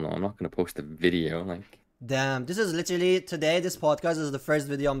 hell no, I'm not gonna post a video. Like, damn, this is literally today. This podcast is the first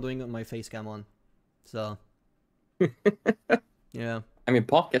video I'm doing with my face cam on, so yeah. I mean,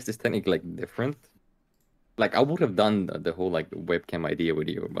 podcast is technically like different. Like, I would have done the whole like webcam idea with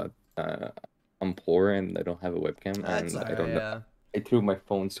you, but I'm poor and I don't have a webcam, and I don't know. I threw my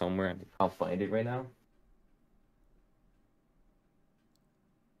phone somewhere and I can't find it right now.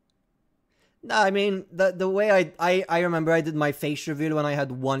 No, I mean the way I remember I did my face reveal when I had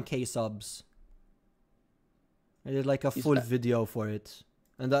 1k subs. I did like a full video for it,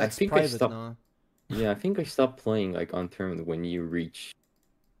 and that's private now. Yeah, I think I stopped playing like Unturned when you reach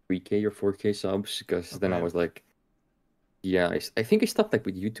 3k or 4k subs, because then I was like, yeah, I think I stopped like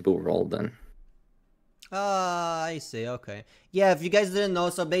with YouTube overall then. I see. Okay, yeah. If you guys didn't know,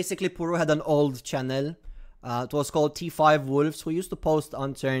 so basically Puruuu had an old channel. It was called T5 Wolves, who used to post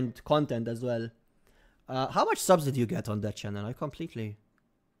Unturned content as well. How much subs did you get on that channel? I think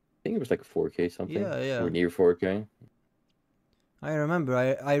it was like 4k something. Yeah. Or near 4k. I remember.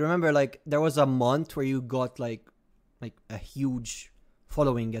 I remember like there was a month where you got like a huge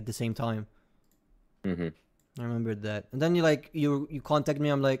following at the same time. I remember that. And then you contact me.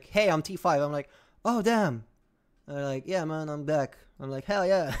 I'm like, hey, I'm T5. I'm like, oh damn. They're like, yeah, man, I'm back. I'm like, hell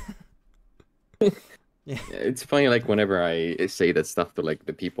yeah. Yeah, it's funny, like whenever I say that stuff to like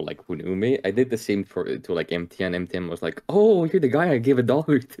the people like who knew me, I did the same to like MTN. MTN was like, "Oh, you're the guy I gave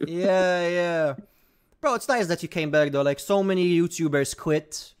 $1 to." Yeah. Bro, it's nice that you came back though. Like so many YouTubers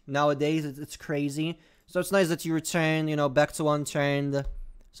quit nowadays. It's crazy. So it's nice that you return, you know, back to Unturned.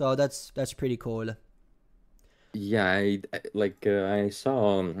 So that's pretty cool. Yeah, I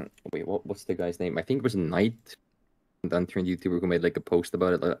saw wait, what's the guy's name? I think it was Knight, the Unturned YouTuber, who made like a post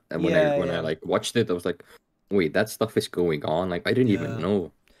about it. And when I like watched it, I was like, wait, that stuff is going on. Like I didn't even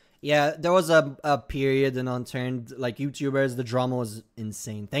know. Yeah, there was a period in Unturned, like YouTubers, the drama was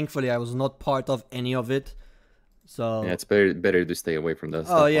insane. Thankfully, I was not part of any of it. So yeah, it's better to stay away from that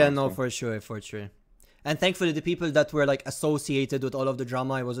stuff. Oh yeah, honestly. No, for sure. And thankfully, the people that were like associated with all of the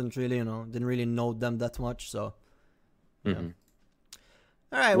drama, I wasn't really, didn't really know them that much. So yeah.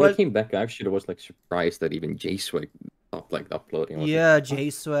 All right. When I came back, actually, I was like surprised that even JSwag stopped like uploading. Yeah,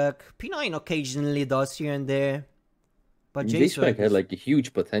 JSwag. P9 occasionally does here and there. But JSwag had like a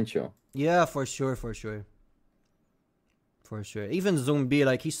huge potential. Yeah, for sure. Even Zombie,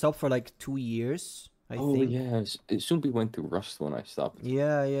 like he stopped for like 2 years, I think. Oh yeah, Zombie went to Rust when I stopped.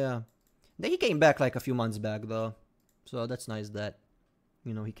 Yeah. Then he came back like a few months back though, so that's nice that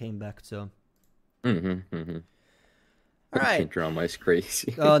he came back too. All right. Drama is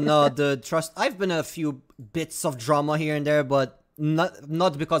crazy. Oh no, the trust. I've been a few bits of drama here and there, but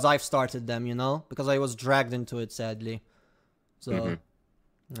not because I've started them, because I was dragged into it, sadly. So,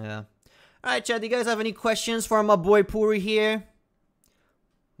 yeah. All right, chat. Do you guys have any questions for my boy Puruuu here?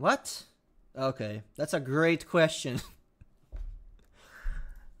 What? Okay, that's a great question.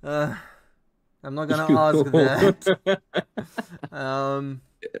 I'm not gonna ask that.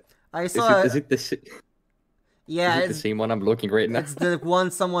 I saw. Is it the? Yeah, Is it the same one I'm looking right now? it's the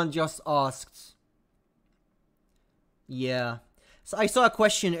one someone just asked. Yeah. So I saw a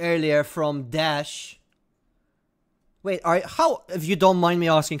question earlier from Dash. Wait, if you don't mind me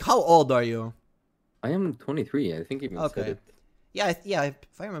asking, how old are you? I am 23. I think you even said it. Yeah, if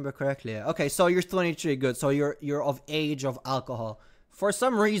I remember correctly. Okay, so you're 23, good. So you're of age of alcohol. For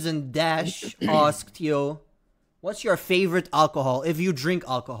some reason, Dash asked you, what's your favorite alcohol if you drink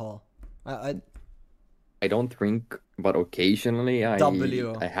alcohol? I don't drink, but occasionally I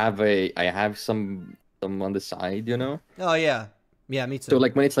have some on the side, you know? Oh yeah. Yeah, me too. So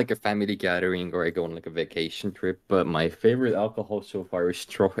like when it's like a family gathering or I go on like a vacation trip, but my favorite alcohol so far is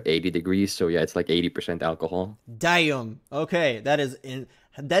Stroh 80 degrees, so yeah, it's like 80% alcohol. Damn. Okay,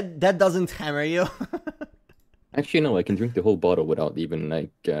 that doesn't hammer you. Actually, no, I can drink the whole bottle without even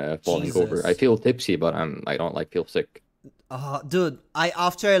like falling over. I feel tipsy, but I don't like feel sick. Dude,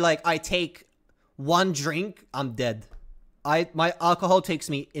 after like I take one drink, I'm dead. My alcohol takes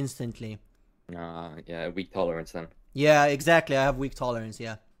me instantly. Yeah, weak tolerance then. Yeah, exactly. I have weak tolerance.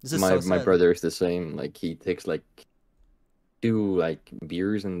 Yeah, this is my brother is the same. Like he takes like 2 like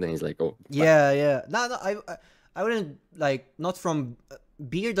beers and then he's like, oh. Yeah. No, I wouldn't like not from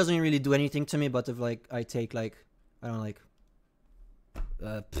beer doesn't really do anything to me. But if like I take like I don't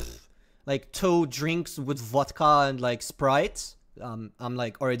know, like 2 drinks with vodka and like Sprite, I'm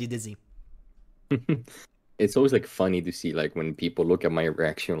like already dizzy. It's always like funny to see like when people look at my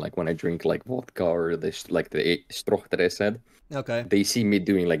reaction, like when I drink like vodka or this like the stroh that I said. Okay. They see me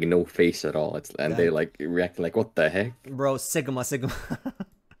doing like no face at all. And they like react like, what the heck? Bro, Sigma.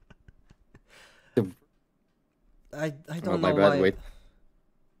 I don't know bad, why. wait.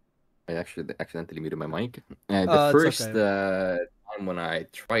 I actually accidentally muted my mic. The first time when I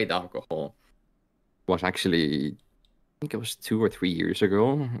tried alcohol was actually, I think it was 2 or 3 years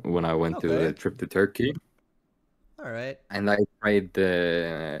ago when I went to a trip to Turkey. All right. And I tried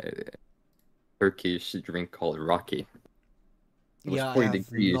the Turkish drink called Rocky. It was 40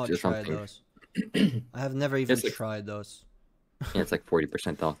 degrees or something. Those. I have never even tried those. Yeah, it's like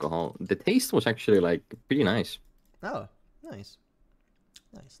 40% alcohol. The taste was actually like pretty nice. Oh, nice.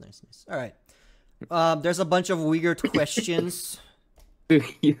 All right. There's a bunch of weird questions. Do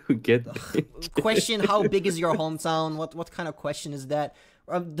you get question? How big is your hometown? What kind of question is that?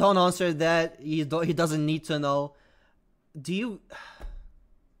 Don't answer that. He doesn't need to know. Do you?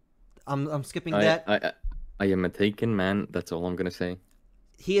 I'm skipping that. I am a taken man. That's all I'm gonna say.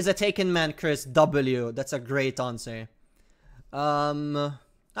 He is a taken man, Chris. W. That's a great answer. Oh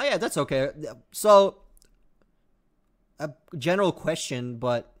yeah, that's okay. So, a general question,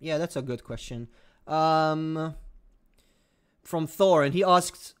 but yeah, that's a good question. From Thor, and he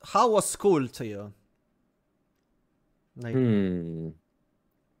asked, "How was school to you?" Like, oh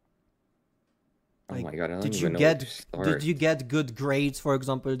my god, I don't did even you know get where to start. Did you get good grades, for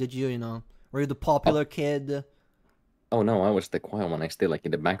example? Did you were you the popular kid? Oh no, I was the quiet one. I stay like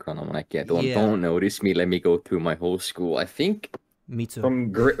in the background. I'm like, yeah, don't notice me. Let me go through my whole school. I think me too.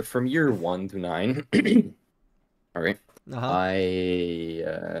 From year 1 to 9. All right.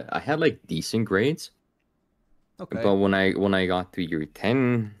 I had like decent grades. Okay. But when I got to year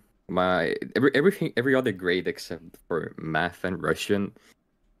 10, my every other grade except for math and Russian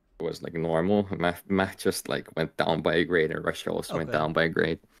was like normal. Math just like went down by a grade, and Russia also went down by a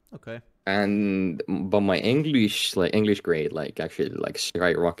grade. Okay. But my English grade like actually like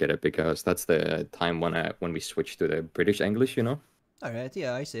skyrocketed because that's the time when we switched to the British English, you know. All right.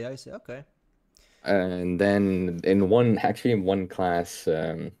 Yeah, I see. Okay. And then in one class,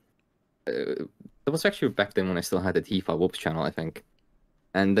 it was actually back then when I still had the Tifa Whoops channel, I think.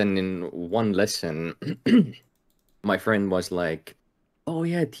 And then in one lesson, my friend was like, "Oh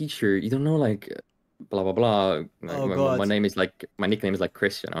yeah, teacher, you don't know like blah blah blah." God. My nickname is like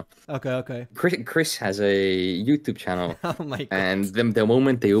Chris, you know. Okay. Chris has a YouTube channel. Oh my god. And the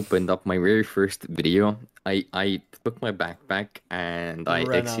moment they opened up my very first video, I took my backpack and I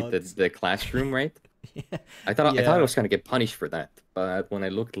exited the classroom, right? Yeah. I thought I was gonna get punished for that, but when I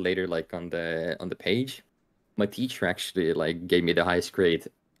looked later, like on the page, my teacher actually like gave me the highest grade.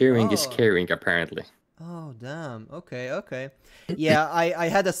 Caring is caring, apparently. Oh damn. Okay. Yeah, I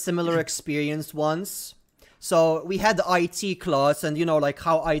had a similar experience once. So we had the IT class, and you know like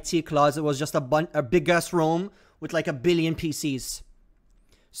how IT class, it was just a big ass room with like a billion PCs.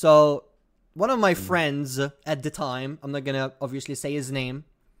 So one of my friends at the time, I'm not gonna obviously say his name.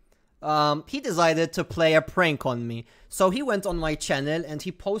 He decided to play a prank on me. So he went on my channel and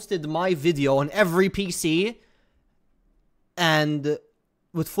he posted my video on every PC and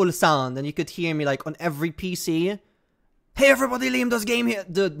with full sound, and you could hear me like on every PC. Hey everybody, LiamDoesGame here.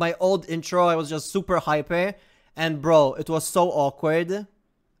 Dude, my old intro, I was just super hyper. And bro, it was so awkward.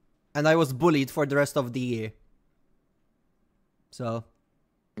 And I was bullied for the rest of the year. So,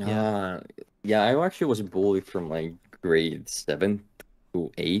 yeah. Yeah, I actually was bullied from like grade 7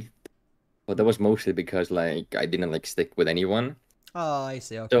 to 8. But that was mostly because like I didn't like stick with anyone. Oh, I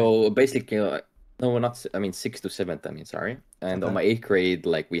see. Okay. So basically, no, not, I mean 6th to 7th, I mean, sorry. And on my 8th grade,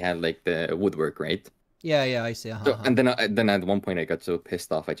 like we had like the woodwork, right? Yeah, I see. So, and then at one point I got so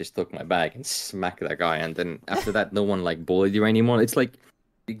pissed off, I just took my bag and smacked that guy. And then after that, no one like bullied you anymore. It's like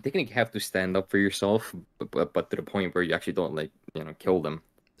you technically have to stand up for yourself, but to the point where you actually don't like, you know, kill them.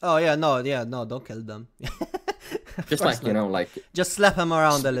 Oh yeah, no, don't kill them. Just like, you know, like just slap him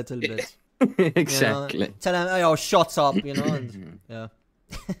around a little bit. Exactly. You know? Tell him, oh, shots up, you know, and yeah.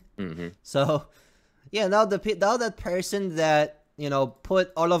 So, yeah, now that person that, you know,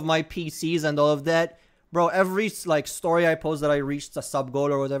 put all of my PCs and all of that, bro, every like story I post that I reached a sub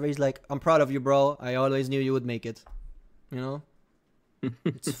goal or whatever, he's like, I'm proud of you, bro. I always knew you would make it. You know?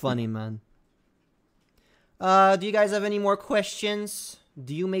 It's funny, man. Do you guys have any more questions?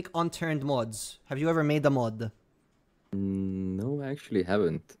 Do you make unturned mods? Have you ever made a mod? No, I actually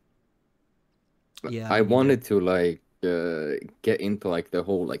haven't. Yeah, I wanted to like get into like the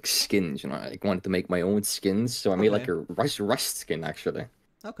whole like skins, you know, I like, wanted to make my own skins, so I made like a Rust skin actually.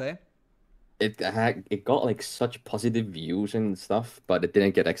 Okay. It got like such positive views and stuff, but it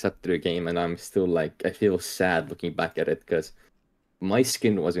didn't get accepted to the game, and I'm still like, I feel sad looking back at it because my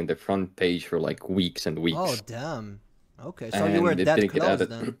skin was in the front page for like weeks and weeks. Oh damn. Okay, so you were that close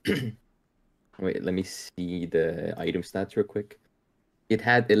then. Wait, let me see the item stats real quick. It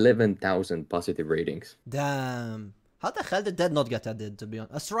had 11,000 positive ratings. Damn. How the hell did that not get added, to be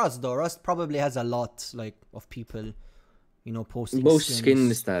honest? As Rust, though. Rust probably has a lot, like, of people, you know, posting most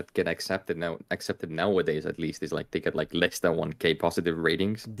skins that get accepted nowadays, at least, is like they get like less than 1K positive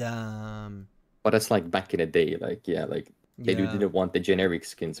ratings. Damn. But that's like back in the day, like, yeah, like they didn't want the generic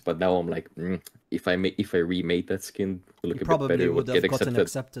skins, but now I'm like, if I remade that skin to look a bit better, it would get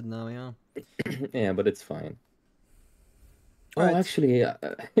accepted now, yeah. Yeah, but it's fine. Oh, actually,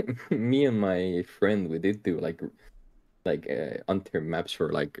 me and my friend, we did do like Unturned maps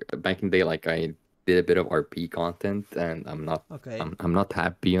for like back in the day. Like I did a bit of RP content, and I'm not I'm not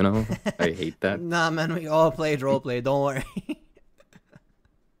happy, you know. I hate that. Nah, man, we all played roleplay. Don't worry.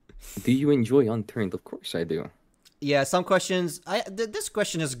 Do you enjoy Unturned? Of course I do. Yeah, some questions. This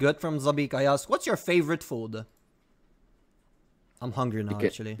question is good from Zabik. I asked, "What's your favorite food?" I'm hungry now,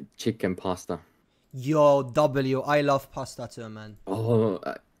 actually. Chicken pasta. Yo, W, I love pasta too, man. Oh,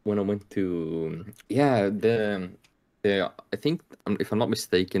 when I went to the I think, if I'm not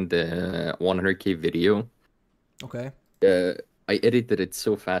mistaken, the 100K video. Okay. I edited it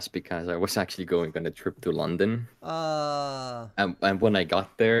so fast because I was actually going on a trip to London. And when I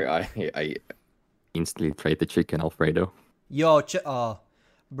got there, I instantly tried the chicken Alfredo. Yo,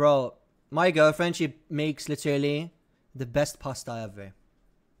 bro, my girlfriend, she makes literally the best pasta ever.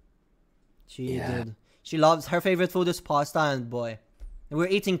 She loves, her favorite food is pasta, and boy, we're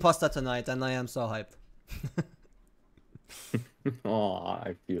eating pasta tonight, and I am so hyped. Oh,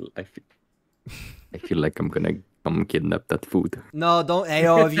 I feel like I'm gonna come kidnap that food. No, don't. Hey,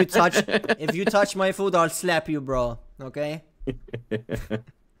 yo, if you touch my food, I'll slap you, bro. Okay.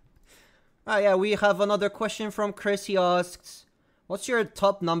 Yeah, we have another question from Chris. He asks, "What's your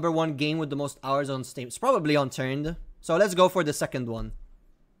top #1 game with the most hours on Steam?" It's probably Unturned. So let's go for the second one.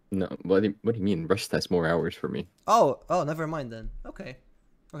 No, what do you mean? Rust has more hours for me. Oh, never mind then. Okay,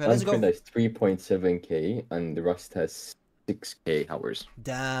 let's go. Unturned has 3.7K, and the Rust has 6K hours.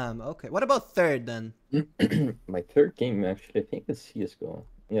 Damn. Okay, what about third then? My third game, actually, I think it's CS:GO.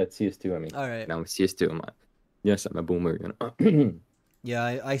 Yeah, it's CS2. I mean, all right. Now it's CS2. Yes, I'm a boomer. You know.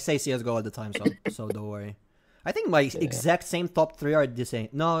 Yeah, I say CS:GO all the time, so don't worry. I think my exact same top 3 are the same.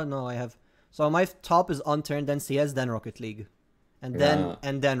 No, I have. So my top is Unturned, then CS, then Rocket League, and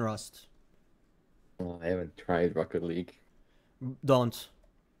then Rust. Oh, I haven't tried Rocket League. Don't.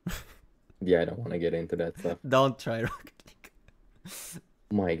 Yeah, I don't want to get into that stuff. Don't try Rocket League.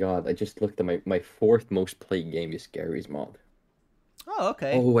 Oh my god, I just looked at my 4th most played game is Gary's mod. Oh,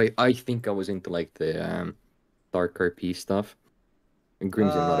 okay. Oh wait, I think I was into like the Dark RP stuff. And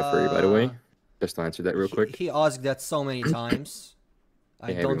Grim's not a furry, by the way. Just to answer that real quick. He asked that so many times. I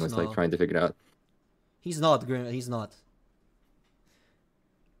don't know. Everyone's like trying to figure it out. He's not Grim. He's not.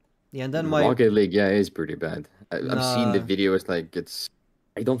 Yeah, and then Rocket League, yeah, is pretty bad. I've seen the videos. Like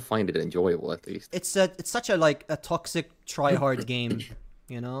I don't find it enjoyable, at least. It's such a toxic try hard game,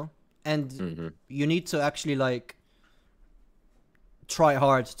 you know, and you need to actually like try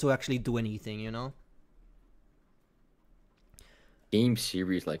hard to actually do anything, you know. Game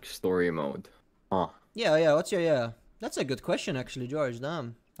series like story mode. Yeah, yeah. What's your yeah? That's a good question, actually, George.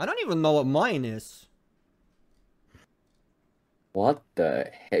 Damn, I don't even know what mine is. What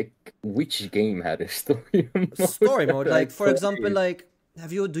the heck? Which game had a story mode? Story mode, I like for played? example, like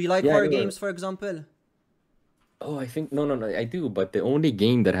do you like Yeah, I horror know. games, for example? Oh, I think no, I do. But the only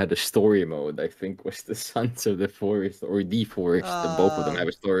game that had a story mode, I think, was the Sons of the Forest or the Forest. Both of them have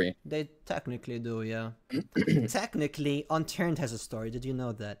a story. They technically do, yeah. Technically, Unturned has a story. Did you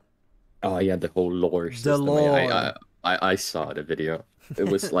know that? Oh yeah, the whole lore The system. lore. I saw the video. It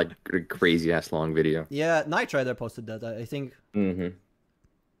was like a crazy ass long video. Yeah, Knight Rider posted that. I think.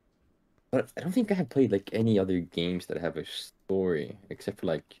 But I don't think I have played like any other games that have a story except for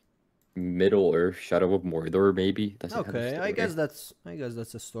like Middle Earth, Shadow of Mordor, maybe. Does it have a Okay, story? I guess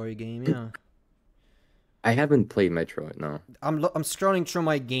that's a story game. Yeah. I haven't played Metroid, no. I'm scrolling through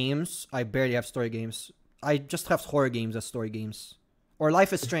my games. I barely have story games. I just have horror games as story games. Or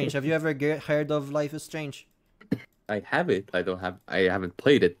Life is Strange. Have you ever heard of Life is Strange? I have it. I haven't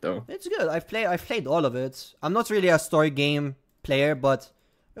played it though. It's good. I've played all of it. I'm not really a story game player, but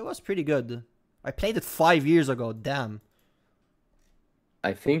it was pretty good. I played it 5 years ago. Damn.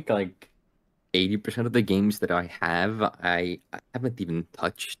 I think like 80% of the games that I have, I haven't even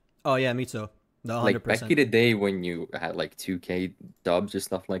touched. Oh yeah, me too. The 100%. Like back in the day when you had like 2K dubs and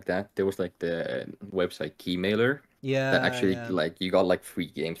stuff like that, there was like the website Keymailer. Yeah. That actually yeah. like you got like free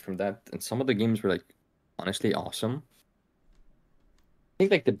games from that, and some of the games were like honestly awesome. I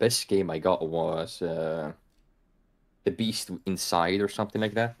think like the best game I got was The Beast Inside or something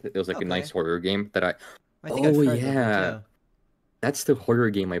like that. It was like a nice horror game that I think I've heard of it, yeah. That's the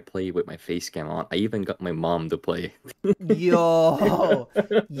horror game I play with my face cam on. I even got my mom to play. Yo,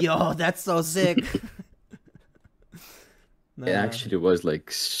 that's so sick. It actually was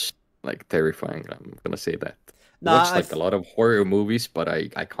like terrifying. I'm gonna say that. Nah, Watch like a lot of horror movies, but I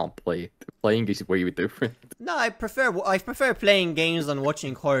can't play it. Playing is way different. No, I prefer playing games than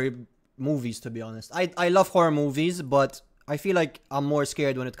watching horror movies. To be honest, I love horror movies, but I feel like I'm more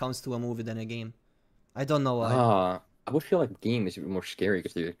scared when it comes to a movie than a game. I don't know why. I would feel like game is more scary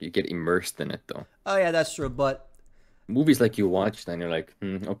because you get immersed in it though. Oh yeah, that's true. But movies like you watch, then you're like,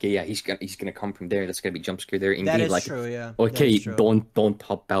 okay, yeah, he's gonna come from there. That's gonna be jump scare there. In that game, is like, true. Yeah. okay, don't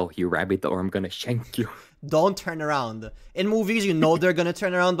hop out, you rabbit, or I'm gonna shank you. Don't turn around. In movies, you know they're gonna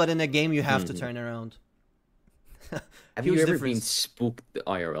turn around, but in a game, you have to turn around. Have you ever been spooked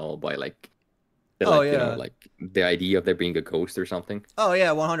IRL by like? You know, like the idea of there being a ghost or something. Oh yeah,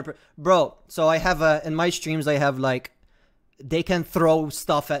 100%, bro. So I have in my streams, I have like, they can throw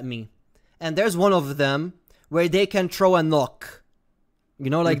stuff at me, and there's one of them where they can throw a knock. You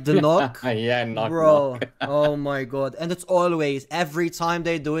know, like the knock. Yeah, knock. Bro, oh my god, and it's always every time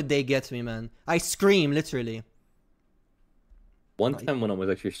they do it, they get me, man. I scream literally. One time when I was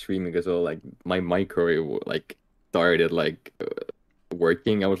actually streaming as well, like my microwave like started like.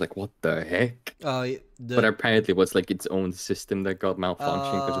 Working, I was like, what the heck? But apparently it was like its own system that got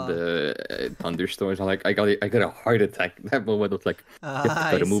malfunctioning because of the thunderstorms. I'm like, I got a heart attack. That moment was like,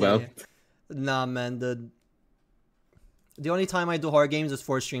 gotta move out. Nah, man, the only time I do horror games is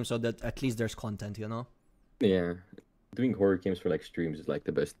for stream, so that at least there's content, you know. Yeah, doing horror games for like streams is like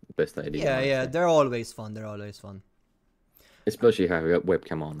the best idea. Yeah, they're always fun. Especially if you have a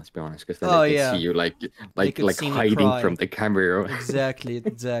webcam on, let's be honest, because then they can see you like hiding from the camera. Exactly,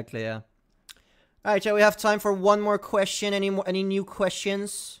 yeah. All right, shall we have time for one more question? Any new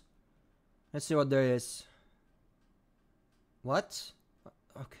questions? Let's see what there is. What?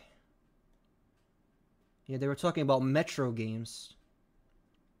 Okay. Yeah, they were talking about Metro games.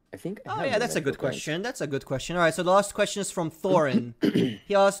 I think. Oh yeah, that's a good question. All right, so the last question is from Thorin.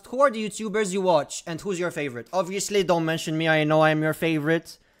 He asked, "Who are the YouTubers you watch, and who's your favorite?" Obviously, don't mention me. I know I'm your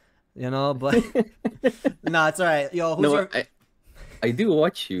favorite. You know, but nah, it's alright. Yo, who's your? I do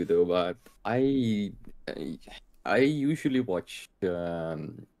watch you though, but I usually watch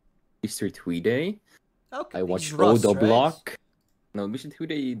Mr. Tweeday. Okay. I watch Rust, Oda right? Block. No, Mr.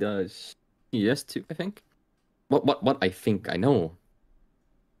 Tweeday does. Yes, too. I think. What I think I know.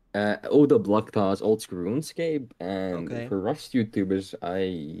 Oda Block does Old School RuneScape, and for Rust YouTubers,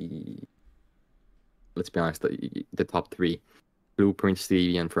 let's be honest, the top three: Blueprint,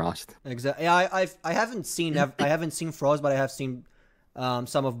 Stevie, and Frost. Exactly. Yeah, I haven't seen Frost, but I have seen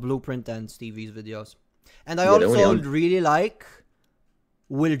some of Blueprint and Stevie's videos, and I also really like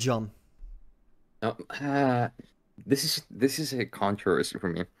Will Jump. This is a controversy for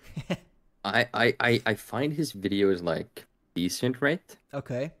me. I find his videos like decent, right?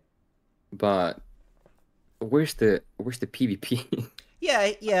 Okay. But where's the PvP?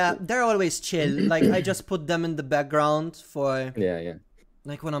 Yeah, they're always chill. Like I just put them in the background for yeah.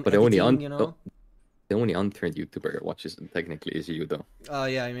 Like when I'm editing, you know. the only unturned YouTuber watches technically is you, though. Oh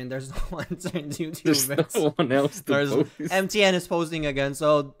yeah, I mean, there's no unturned There's YouTubers. no one else to post. MTN is posting again,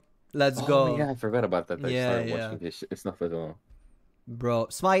 so let's go. Oh yeah, I forgot about that. I started Yeah. watching this stuff as well. Bro,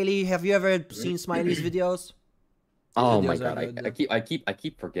 Smiley, have you ever seen Smiley's videos? Oh Videos my are god, good. I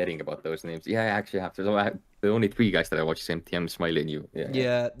keep forgetting about those names. Yeah, I actually have to. So the only 3 guys that I watch is MTM, Smiley, and you.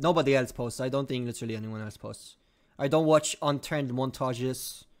 Yeah, nobody else posts. I don't think literally anyone else posts. I don't watch Unturned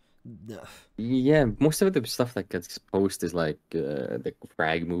montages. Ugh. Yeah, most of the stuff that gets posted is like the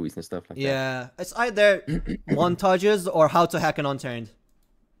frag movies and stuff like that. Yeah, it's either montages or how to hack an Unturned.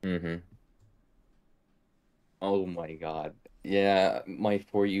 Oh my god. Yeah, my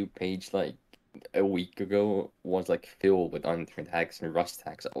For You page like a week ago was like filled with unturned hacks and Rust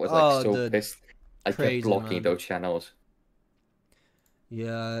hacks. I was like so pissed. I kept blocking those channels.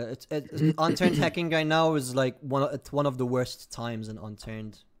 Yeah, it's Unturned hacking right now is like one of the worst times in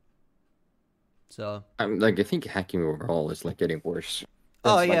Unturned. So I'm like, I think hacking overall is like getting worse.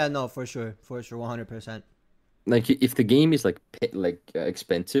 Oh yeah, no, for sure, 100%. Like if the game is like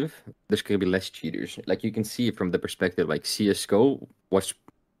expensive, there's gonna be less cheaters. Like you can see it from the perspective like CS:GO was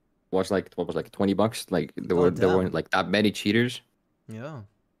like what was like $20. Like there weren't like that many cheaters. Yeah.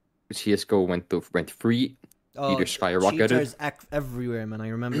 CS:GO went free. Cheaters skyrocketed. Cheaters everywhere, man. I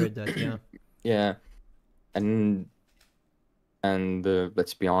remember that. Yeah. Yeah, and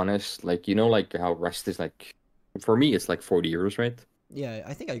let's be honest, like like how Rust is like, for me it's like 40 euros, right? Yeah,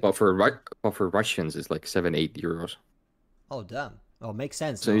 I think But for Russians it's like 7-8 euros. Oh damn! Oh, makes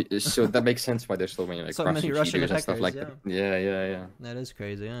sense. So so that makes sense why there's so many like Russian cheaters and stuff like that. Yeah. That is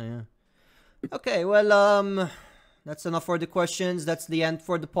crazy. Yeah. Okay, well, that's enough for the questions. That's the end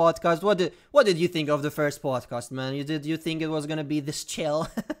for the podcast. What did you think of the first podcast, man? Did you think it was gonna be this chill?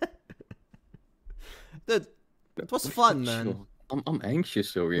 Dude, it was fun, man. I'm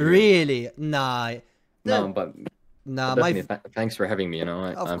anxious over here. Really? Nah. No, but thanks for having me.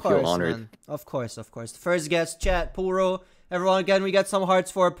 I feel honored. Man. Of course. First guest, chat, Puruuu. Everyone, again, we got some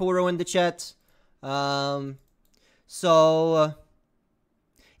hearts for Puruuu in the chat. So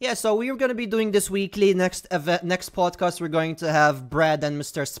we're gonna be doing this weekly. Next podcast, we're going to have Brad and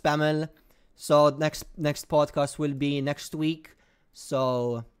Mr. Spammel. So next podcast will be next week.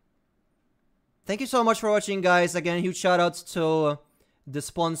 So thank you so much for watching, guys. Again, huge shout outs to the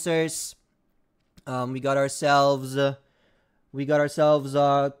sponsors. We got ourselves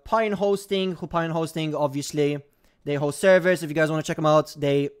Pine Hosting. Pine Hosting, obviously, they host servers. If you guys want to check them out,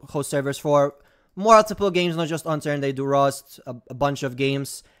 they host servers for multiple games, not just Unturned. They do Rust, a bunch of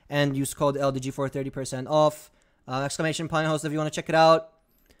games, and use code LDG for 30% off. Exclamation Pine Host if you want to check it out.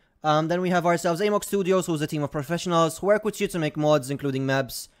 Then we have ourselves Amok Studios, who's a team of professionals who work with you to make mods, including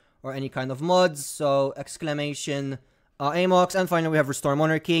maps or any kind of mods. So exclamation Amox. And finally, we have Restore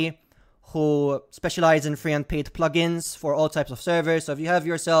Monarchy, who specialize in free and paid plugins for all types of servers. So if you have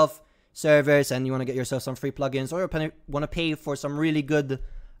yourself servers and you want to get yourself some free plugins, or you want to pay for some really good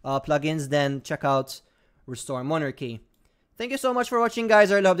plugins, then check out Restore Monarchy. Thank you so much for watching,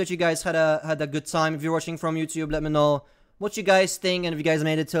 guys. I really hope that you guys had a good time. If you're watching from YouTube, let me know what you guys think, and if you guys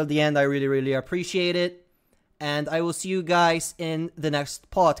made it till the end, I really appreciate it. And I will see you guys in the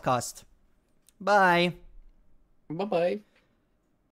next podcast. Bye. Bye.